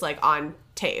he was, like, on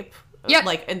tape. Yep.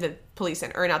 Like, in the police,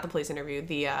 or not the police interview,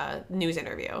 the news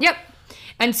interview. Yep.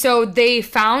 And so they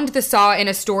found the saw in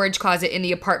a storage closet in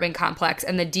the apartment complex,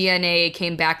 and the DNA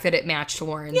came back that it matched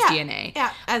Lauren's DNA.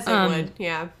 Yeah, as it would,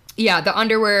 yeah. Yeah, the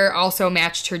underwear also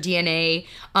matched her DNA.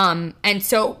 And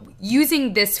so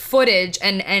using this footage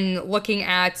and looking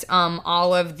at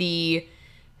all of the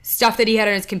stuff that he had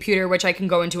on his computer, which I can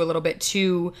go into a little bit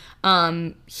too,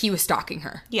 he was stalking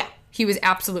her. Yeah. He was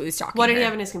absolutely stalking her. What did he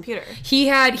have in his computer? He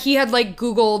had like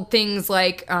Googled things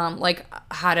like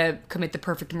how to commit the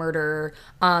perfect murder.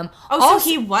 So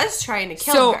he was trying to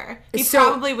kill her. He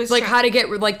probably was like how to get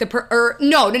like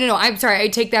no. I'm sorry. I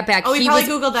take that back. Oh, he probably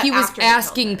Googled that. He was after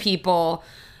asking people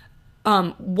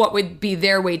what would be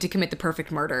their way to commit the perfect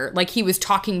murder. Like he was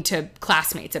talking to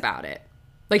classmates about it.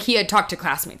 Like he had talked to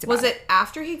classmates about it. Was it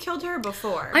after he killed her or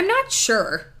before? I'm not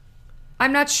sure.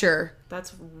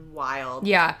 That's wild.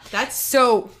 Yeah. That's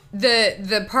so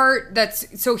the part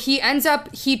so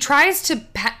he tries to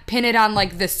pin it on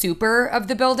like the super of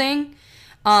the building,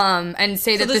 and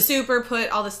say that the super put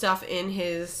all the stuff in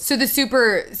his. So the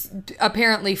super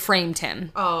apparently framed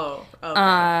him. Oh.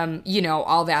 Okay.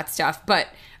 All that stuff, but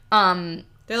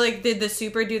they're like, did the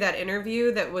super do that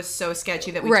interview that was so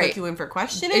sketchy that we took you in for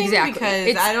questioning? Exactly.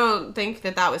 Because I don't think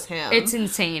that was him. It's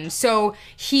insane. So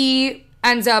he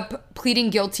ends up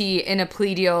pleading guilty in a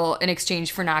plea deal in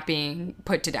exchange for not being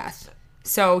put to death.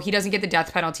 So he doesn't get the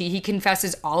death penalty. He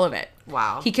confesses all of it.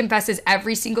 Wow. He confesses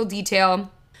every single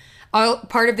detail.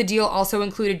 Part of the deal also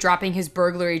included dropping his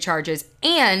burglary charges.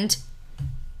 And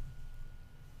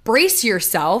brace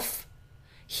yourself,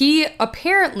 he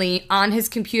apparently on his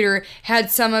computer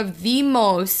had some of the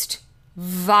most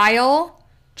vile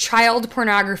child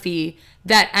pornography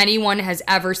that anyone has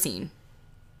ever seen.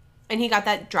 And he got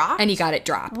that dropped? And he got it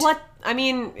dropped. What? I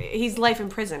mean, he's life in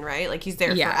prison, right? Like, he's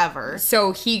there forever.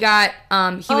 So he got,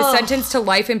 he was sentenced to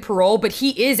life in parole, but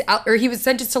he was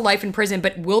sentenced to life in prison,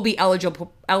 but will be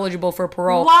eligible for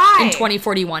parole in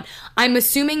 2041. I'm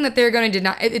assuming that they're going to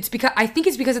deny, I think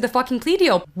it's because of the fucking plea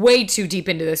deal. Way too deep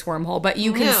into this wormhole, but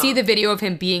you can see the video of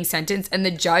him being sentenced, and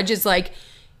the judge is like,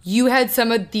 you had some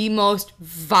of the most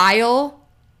vile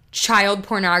child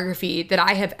pornography that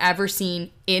I have ever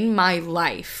seen in my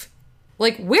life.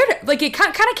 Like, it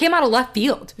kind of came out of left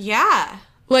field. Yeah.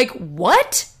 Like,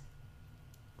 what?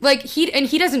 Like,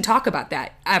 he doesn't talk about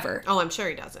that, ever. Oh, I'm sure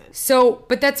he doesn't. So,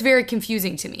 but that's very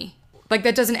confusing to me. Like,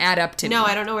 that doesn't add up to me. No,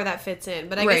 I don't know where that fits in.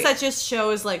 But I guess that just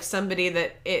shows, like, somebody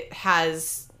that it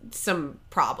has some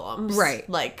problems. Right.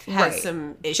 Like, has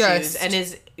some issues. And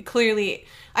is clearly...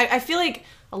 I feel like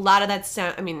a lot of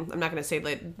that I'm not going to say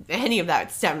like any of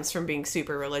that stems from being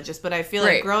super religious, but I feel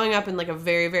like growing up in like a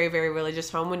very, very, very religious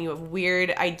home, when you have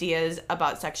weird ideas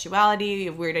about sexuality, you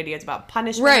have weird ideas about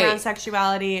punishment around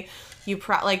sexuality,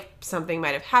 like something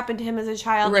might have happened to him as a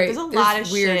child. Like, there's a lot of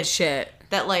weird shit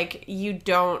that like you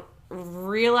don't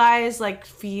realize like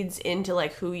feeds into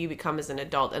like who you become as an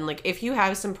adult. And like if you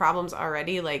have some problems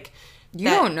already, like you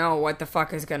don't know what the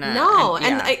fuck is gonna... No,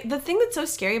 and the thing that's so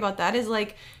scary about that is,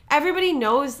 like, everybody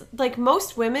knows, like,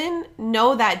 most women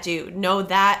know that dude,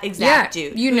 that exact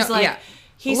dude. You know, like,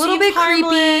 he's a little bit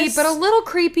creepy, but a little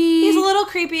creepy. He's a little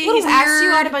creepy. He's asked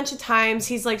you out a bunch of times.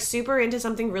 He's, like, super into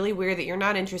something really weird that you're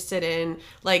not interested in,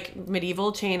 like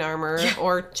medieval chain armor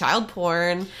or child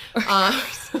porn.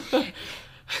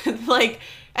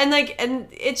 And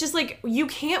it's just like you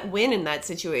can't win in that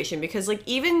situation because like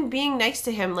even being nice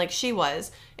to him like she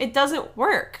was, it doesn't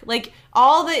work. Like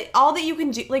all that you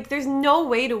can do, like there's no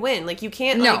way to win. Like you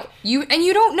can't you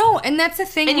don't know, and that's the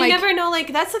thing. And you never know.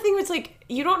 Like that's the thing. Where it's like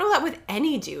you don't know that with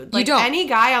any dude. Like any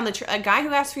guy on a guy who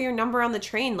asks for your number on the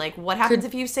train. Like what happens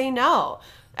if you say no?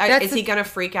 Is he gonna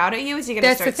freak out at you? Is he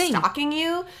gonna start stalking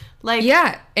you? Like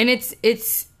and it's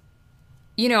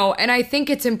and I think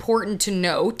it's important to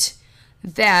note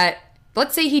that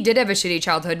let's say he did have a shitty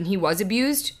childhood and he was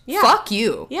abused. Yeah. Fuck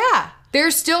you. Yeah.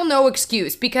 There's still no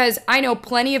excuse because I know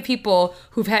plenty of people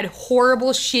who've had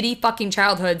horrible, shitty fucking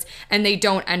childhoods and they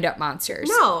don't end up monsters.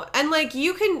 No, and like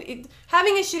you can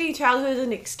having a shitty childhood is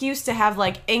an excuse to have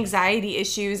like anxiety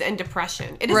issues and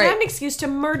depression. It is Right. not an excuse to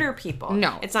murder people.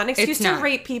 No, it's not an excuse it's to not.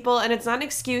 rape people, and it's not an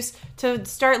excuse to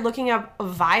start looking up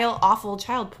vile, awful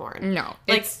child porn. No,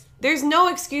 like it's- there's no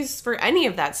excuse for any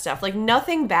of that stuff. Like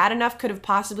nothing bad enough could have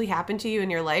possibly happened to you in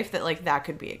your life that like that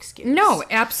could be excused. No,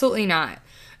 absolutely not.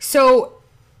 So,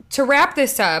 to wrap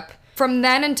this up, from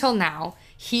then until now,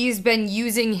 he's been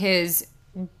using his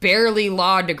barely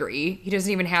law degree. He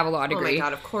doesn't even have a law degree. Oh my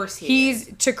God, of course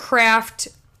He's to craft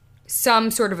some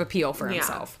sort of appeal for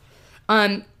himself.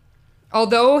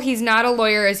 Although he's not a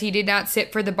lawyer as he did not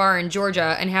sit for the bar in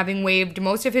Georgia and having waived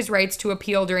most of his rights to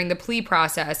appeal during the plea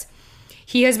process,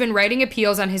 he has been writing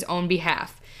appeals on his own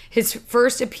behalf. His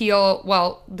first appeal,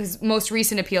 well, his most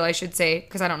recent appeal, I should say,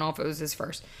 because I don't know if it was his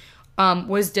first,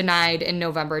 was denied in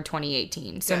November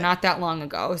 2018. So Good. not that long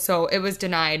ago. So it was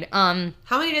denied. How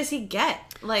many does he get?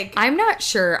 Like I'm not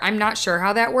sure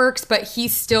how that works, but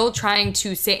he's still trying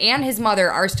to say, and his mother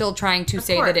are still trying to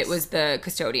say that it course. was the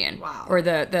custodian. Wow. Or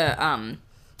the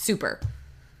super.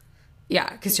 Yeah,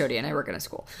 custodian. I work in a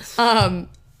school.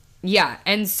 Yeah,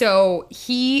 and so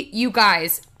you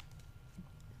guys,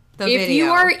 the if video.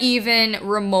 you are even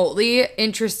remotely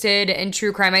interested in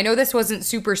true crime, I know this wasn't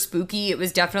super spooky. It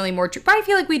was definitely more true. But I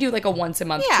feel like we do like a once a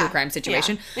month true crime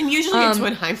situation. Yeah. And usually it's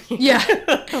when I'm here. Yeah.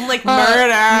 I'm like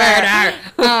murder.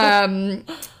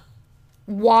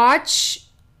 Watch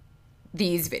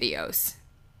these videos.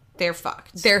 They're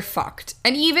fucked. They're fucked.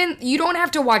 And even, you don't have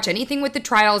to watch anything with the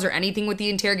trials or anything with the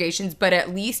interrogations, but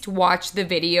at least watch the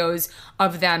videos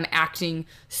of them acting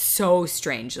so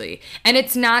strangely. And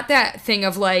it's not that thing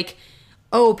of like,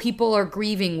 oh, people are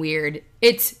grieving weird.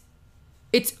 It's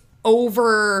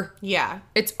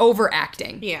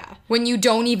overacting. Yeah. When you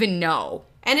don't even know.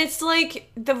 And it's like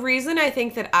the reason I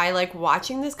think that I like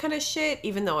watching this kind of shit,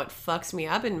 even though it fucks me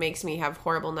up and makes me have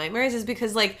horrible nightmares, is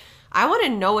because like I want to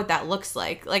know what that looks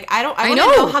like. Like I want to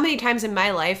know how many times in my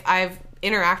life I've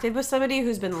interacted with somebody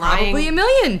who's been lying Probably a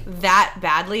million. that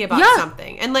badly about Yeah.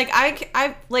 something. And like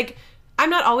I like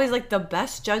I'm not always like the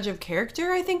best judge of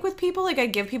character, I think, with people. Like I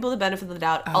give people the benefit of the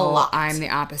doubt a lot. I'm the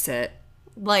opposite.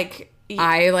 Like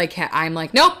I'm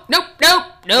like, nope.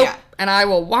 Yeah. And I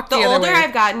will walk the the other older way.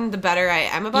 I've gotten, the better I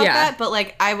am about Yeah. that. But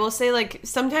like, I will say, like,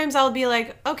 sometimes I'll be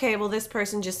like, okay, well, this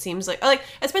person just seems like,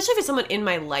 especially if it's someone in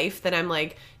my life that I'm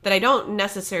like, that I don't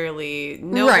necessarily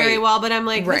know Right. very well, but I'm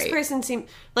like, Right. this person seems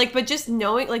like, but just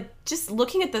knowing, like, just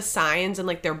looking at the signs and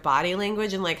like their body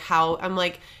language and like how I'm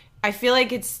like, I feel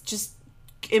like it's just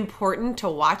important to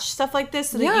watch stuff like this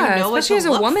so that Yeah, you know what to especially as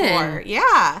a look woman. for.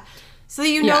 Yeah. So that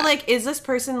you know, Yeah. like, is this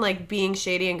person, like, being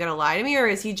shady and gonna lie to me, or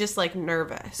is he just, like,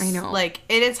 nervous? I know. Like,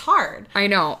 and it's hard. I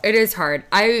know. It is hard.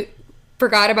 I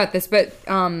forgot about this, but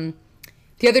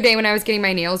the other day when I was getting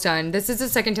my nails done, this is the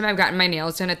second time I've gotten my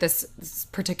nails done at this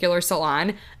particular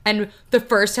salon. And the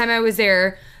first time I was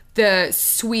there, the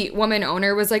sweet woman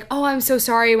owner was like, oh, I'm so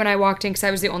sorry when I walked in because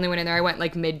I was the only one in there. I went,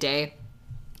 like, midday.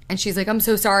 And she's like, I'm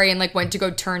so sorry, and like went to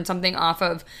go turn something off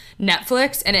of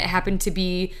Netflix, and it happened to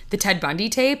be the Ted Bundy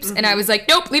tapes. And I was like,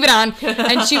 nope, leave it on.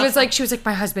 And she was like,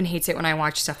 my husband hates it when I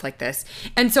watch stuff like this.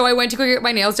 And so I went to go get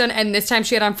my nails done, and this time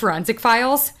she had on Forensic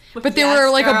Files. But there were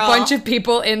like girl. a bunch of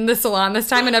people in the salon this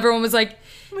time, and everyone was like,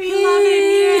 We love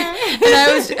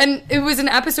it here. and it was an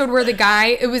episode where the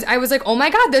guy, I was like, oh my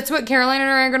God, that's what Caroline and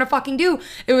I are gonna fucking do.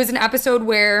 It was an episode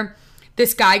where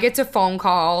this guy gets a phone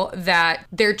call that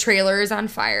their trailer is on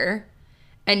fire,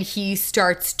 and he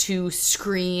starts to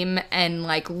scream and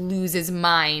like lose his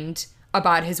mind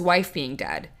about his wife being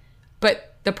dead.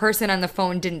 But the person on the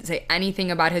phone didn't say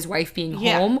anything about his wife being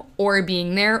home or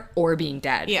being there or being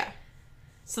dead. Yeah.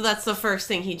 So that's the first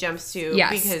thing he jumps to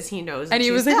because he knows that And he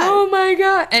she's was like, dead. oh my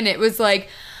God. And it was like,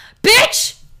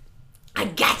 bitch, I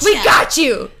got we got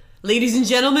you. Ladies and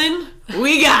gentlemen,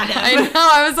 we got him. I know.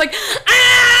 I was like,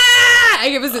 ah!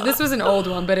 This was an old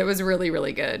one, but it was really,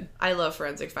 really good. I love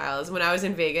Forensic Files. When I was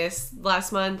in Vegas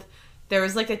last month, there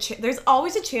was like there's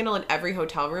always a channel in every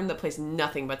hotel room that plays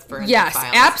nothing but Forensic Files.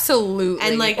 Yes, absolutely.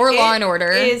 And like or Law and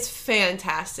Order. It is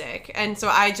fantastic. And so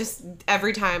I just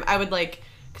every time I would like,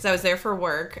 because I was there for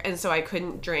work, and so I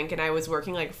couldn't drink, and I was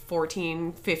working like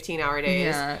 14, 15-hour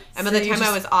days. Yeah. And by So the you time I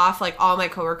just- was off, like all my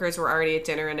coworkers were already at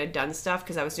dinner and had done stuff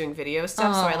because I was doing video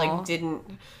stuff. So I like didn't.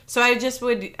 So I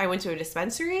went to a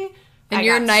dispensary. And I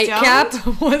your got nightcap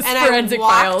stoned, was and Forensic I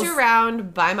Files. walked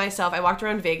around by myself. I walked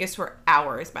around Vegas for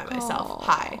hours by myself.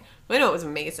 High. I know, it was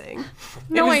amazing.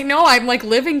 No, I know. I'm like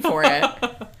living for it.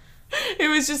 It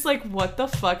was just like, what the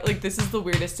fuck? Like, this is the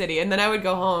weirdest city. And then I would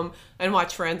go home and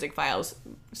watch Forensic Files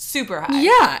super high.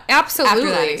 Yeah, absolutely.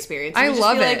 After that experience. I And just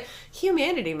love be it. like,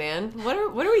 humanity, man. What are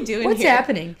we doing What's here?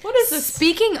 happening? What is this?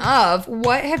 Speaking of,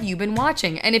 what have you been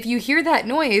watching? And if you hear that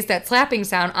noise, that slapping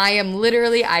sound,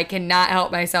 I cannot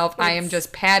help myself. I am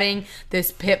just patting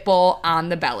this pit bull on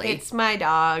the belly. It's my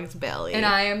dog's belly. And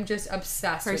I am just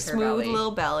obsessed her with her smooth belly.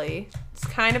 little belly.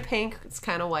 It's kind of pink. It's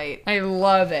kind of white. I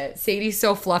love it. Sadie's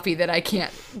so fluffy that I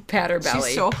can't pat her belly.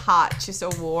 She's so hot. She's so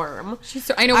warm.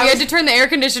 I know we had to turn the air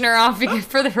conditioner off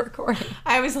for the recording.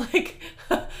 I was like,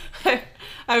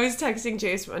 I was texting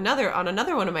Jace on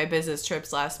another one of my business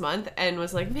trips last month and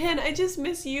was like, man, I just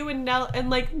miss you and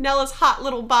like Nella's hot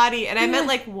little body. And I meant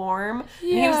like warm. Yeah.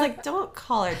 And he was like, don't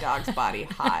call our dog's body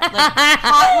hot. Like,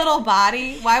 hot little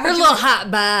body. Why would Her you? little hot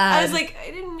bod. I was like,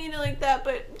 I didn't mean it like that,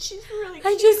 but she's really cute.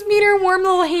 I just mean her warm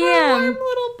little hand. Her warm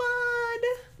little bod.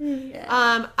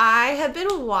 Yeah. I have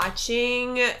been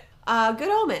watching Good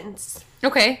Omens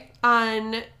Okay.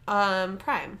 on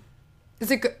Prime. Is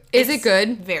it good? Is it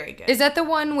good? Very good. Is that the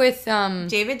one with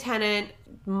David Tennant,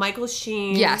 Michael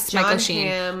Sheen? Yes, John Michael Sheen.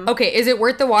 Hamm. Okay, is it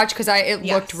worth the watch? Because it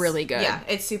Yes. looked really good. Yeah,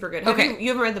 it's super good. Okay. You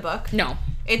haven't read the book? No.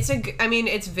 It's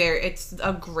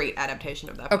a great adaptation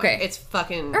of that book. Okay. It's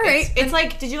fucking... All right. It's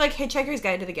like, did you like Hitchhiker's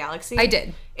Guide to the Galaxy? I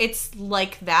did. It's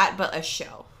like that, but a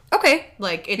show. Okay.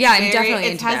 Like, it's Yeah, I'm very, definitely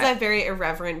it into has that. that very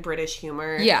irreverent British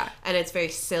humor. Yeah. And it's very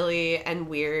silly and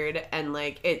weird, and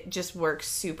like it just works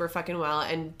super fucking well.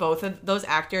 And both of those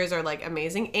actors are like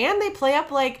amazing, and they play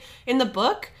up like in the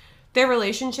book. Their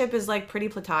relationship is like pretty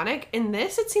platonic. In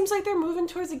this, it seems like they're moving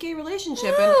towards a gay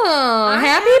relationship. Oh, And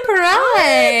happy Because it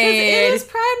Pride! is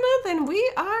Pride Month, and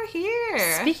we are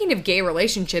here. Speaking of gay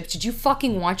relationships, did you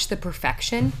fucking watch The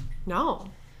Perfection? No,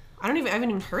 I haven't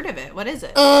even heard of it. What is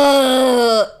it?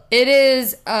 It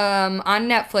is on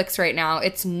Netflix right now.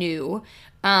 It's new.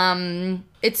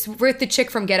 It's with the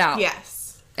chick from Get Out.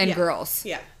 Yes. And Yeah. Girls.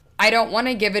 Yeah. I don't want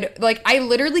to give it like I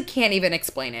literally can't even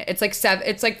explain it. It's like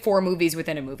it's like 4 movies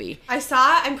within a movie.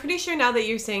 I'm pretty sure now that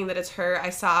you're saying that it's her,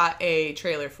 I saw a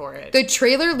trailer for it. The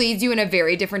trailer leads you in a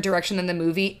very different direction than the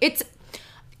movie.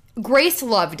 Grace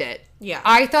loved it. Yeah.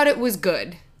 I thought it was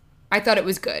good.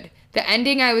 The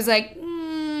ending I was like,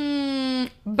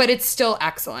 but it's still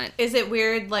excellent. Is it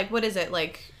weird? Like, what is it?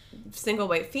 Like, single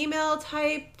white female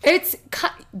type? It's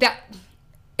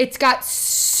got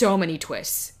so many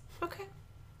twists. Okay.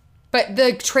 But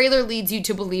the trailer leads you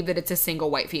to believe that it's a single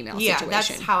white female situation. Yeah,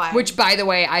 that's how Which, by the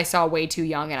way, I saw way too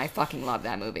young, and I fucking love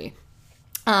that movie.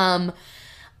 What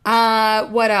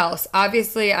else?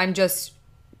 Obviously, I'm just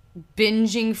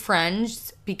binging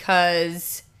Friends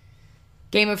because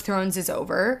Game of Thrones is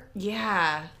over.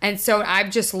 Yeah. And so I've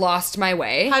just lost my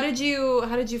way. How did you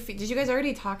feel? Did you guys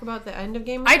already talk about the end of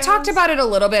Game of I Thrones? talked about it a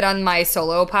little bit on my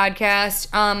solo podcast.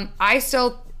 I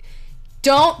still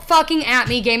don't fucking at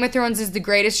me. Game of Thrones is the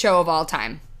greatest show of all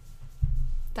time.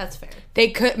 That's fair.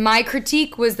 My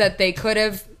critique was that they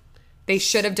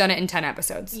should have done it in 10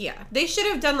 episodes. Yeah. They should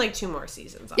have done like 2 more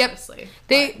seasons, Yep. honestly.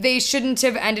 They shouldn't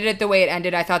have ended it the way it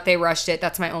ended. I thought they rushed it.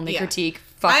 That's my only Yeah. critique.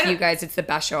 I Fuck don't- you guys. It's the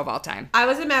best show of all time. I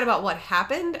wasn't mad about what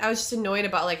happened. I was just annoyed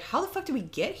about like, how the fuck did we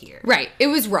get here? Right. It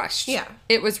was rushed. Yeah.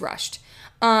 It was rushed.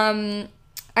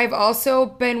 I've also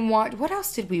been what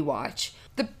else did we watch?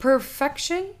 The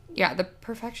Perfection? Yeah, The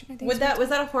Perfection, I think. Was that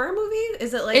a horror movie?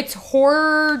 Is it like It's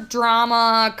horror,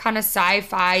 drama, kind of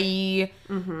sci-fi.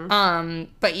 Mm-hmm.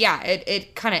 But yeah,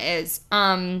 it kind of is.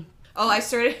 Oh, I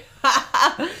started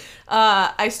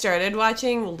I started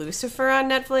watching Lucifer on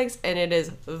Netflix, and it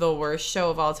is the worst show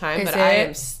of all time, Is but I it?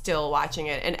 am still watching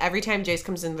it. And every time Jace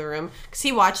comes into the room, because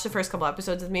he watched the first couple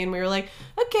episodes with me, and we were like,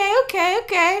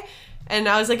 okay. And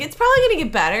I was like, it's probably going to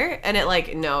get better. And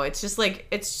it's just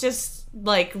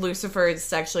like Lucifer is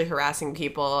sexually harassing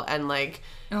people and like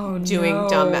doing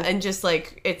dumb, and just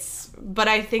like but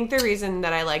I think the reason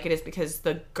that I like it is because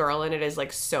the girl in it is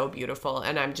like so beautiful,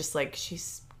 and I'm just like,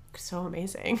 she's so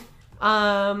amazing.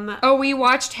 We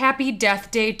watched Happy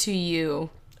Death Day to You.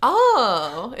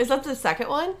 Oh, is that the second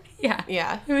one? Yeah.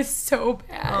 Yeah. It was so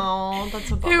bad. Oh,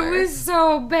 that's a It bummer. was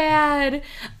so bad.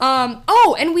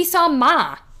 And we saw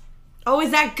Ma. Oh, is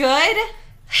that good?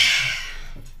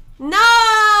 No!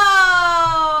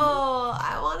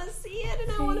 I want to see it,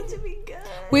 and I want it to be good.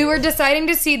 We were deciding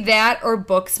to see that or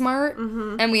Booksmart,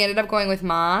 and we ended up going with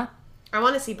Ma. I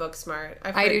want to see Booksmart.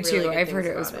 I do too. I've heard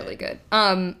it was really good.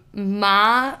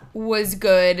 Ma was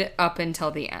good up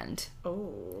until the end.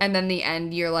 Oh. And then the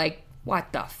end, you're like,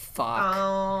 what the fuck?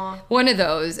 Oh. One of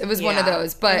those. It was one of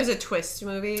those. But it was a twist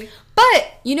movie.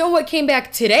 But you know what came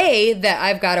back today that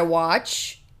I've got to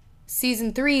watch?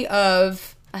 Season 3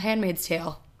 of A Handmaid's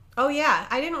Tale. Oh yeah,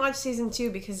 I didn't watch season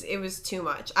 2 because it was too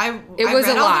much. I was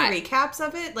read a all lot. the recaps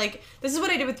of it. Like, this is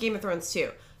what I did with Game of Thrones too.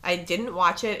 I didn't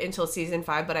watch it until season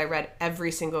 5, but I read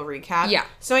every single recap. Yeah.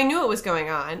 So I knew what was going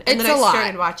on, and It's then I a lot.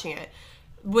 started watching it.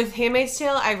 With Handmaid's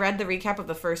Tale, I read the recap of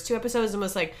the first 2 episodes and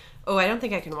was like, "Oh, I don't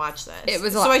think I can watch this." It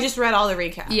was a so lot. I just read all the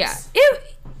recaps. Yeah.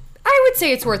 I would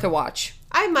say it's worth a watch.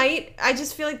 I might. I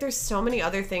just feel like there's so many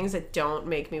other things that don't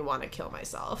make me want to kill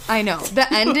myself. I know.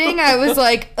 The ending, I was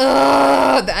like,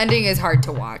 ugh. The ending is hard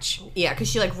to watch. Yeah, because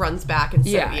she like runs back and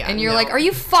And you're like, are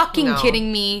you fucking No.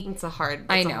 kidding me? It's a hard.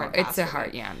 I it's know. A hard It's pass a for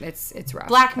hard, me. yeah. It's rough.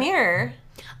 Black Mirror.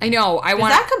 I know. I Does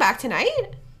want. that come back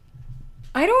tonight?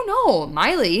 I don't know.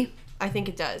 Miley. I think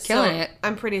it does. Killing So it.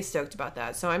 I'm pretty stoked about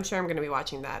that. So I'm sure I'm going to be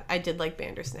watching that. I did like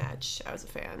Bandersnatch. I was a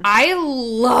fan. I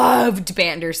loved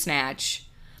Bandersnatch.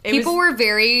 People was- were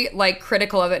very like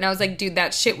critical of it, and I was like, dude,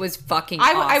 that shit was fucking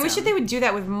I awesome. wish that they would do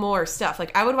that with more stuff.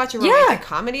 Like, I would watch a romantic Yeah.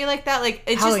 comedy like that. Like,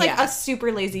 it's Hell just like yeah. a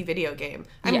super lazy video game.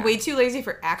 I'm Yeah. way too lazy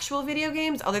for actual video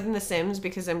games, other than The Sims,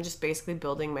 because I'm just basically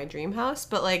building my dream house.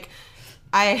 But, like,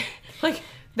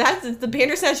 that's the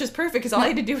Bandersnatch was perfect because all I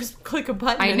had to do was click a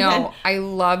button. I and know. then I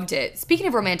loved it. Speaking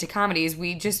of romantic comedies,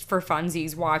 we just for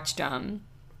funsies watched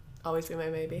Always Be My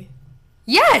Maybe.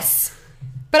 Yes.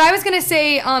 But I was gonna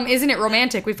say, Isn't It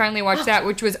Romantic? We finally watched that,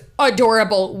 which was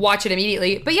adorable. Watch it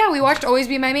immediately. But yeah, we watched Always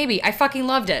Be My Maybe. I fucking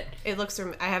loved it. It looks.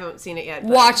 I haven't seen it yet.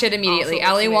 but Watch it immediately. also looks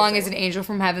Ali Wong is amazing. an angel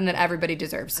from heaven that everybody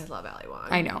deserves. I love Ali Wong.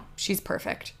 I know. She's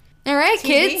perfect. All right, TV.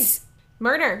 kids.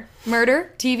 Murder.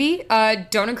 Murder, TV.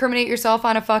 Don't incriminate yourself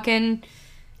on a fucking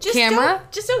Just camera.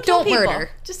 Just don't kill people. murder.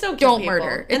 Just don't kill Don't people.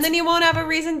 murder. And then you won't have a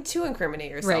reason to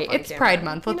incriminate yourself. Right. on It's camera. Pride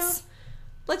Month. You know?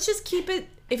 Let's just keep it.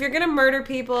 If you're gonna murder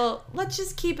people, let's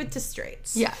just keep it to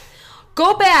straights. Yeah.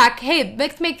 Go back. Hey,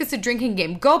 let's make this a drinking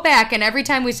game. Go back, and every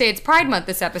time we say it's Pride Month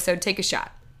this episode, take a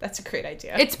shot. That's a great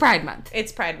idea. It's Pride Month.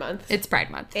 It's Pride Month. It's Pride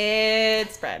Month.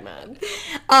 It's Pride Month.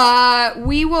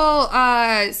 We will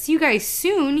see you guys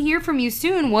soon. Hear from you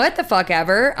soon. What the fuck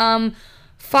ever.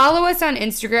 Follow us on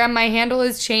Instagram. My handle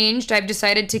has changed. I've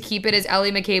decided to keep it as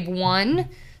Ellie McCabe1.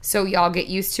 So y'all get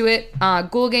used to it.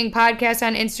 Ghoul Gang Podcast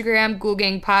on Instagram. Ghoul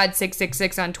Gang Pod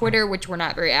 666 on Twitter, which we're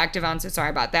not very active on, so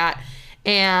sorry about that.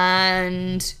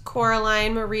 And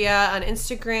Coraline Maria on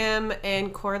Instagram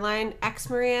and Coraline X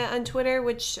Maria on Twitter,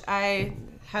 which I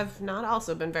have not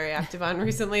also been very active on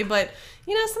recently, but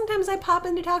you know, sometimes I pop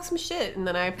in to talk some shit and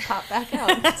then I pop back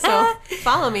out. So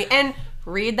follow me and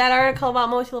read that article about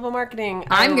multi-level marketing.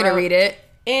 I'm going to read it.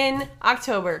 In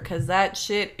October, because that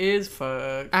shit is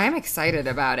fucked. I'm excited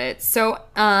about it. So,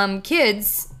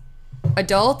 kids,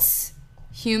 adults,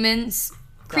 humans,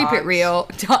 creep it Dogs. real,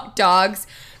 dogs,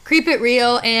 creep it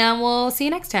real, and we'll see you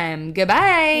next time.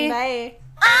 Goodbye. Bye.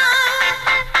 Ah!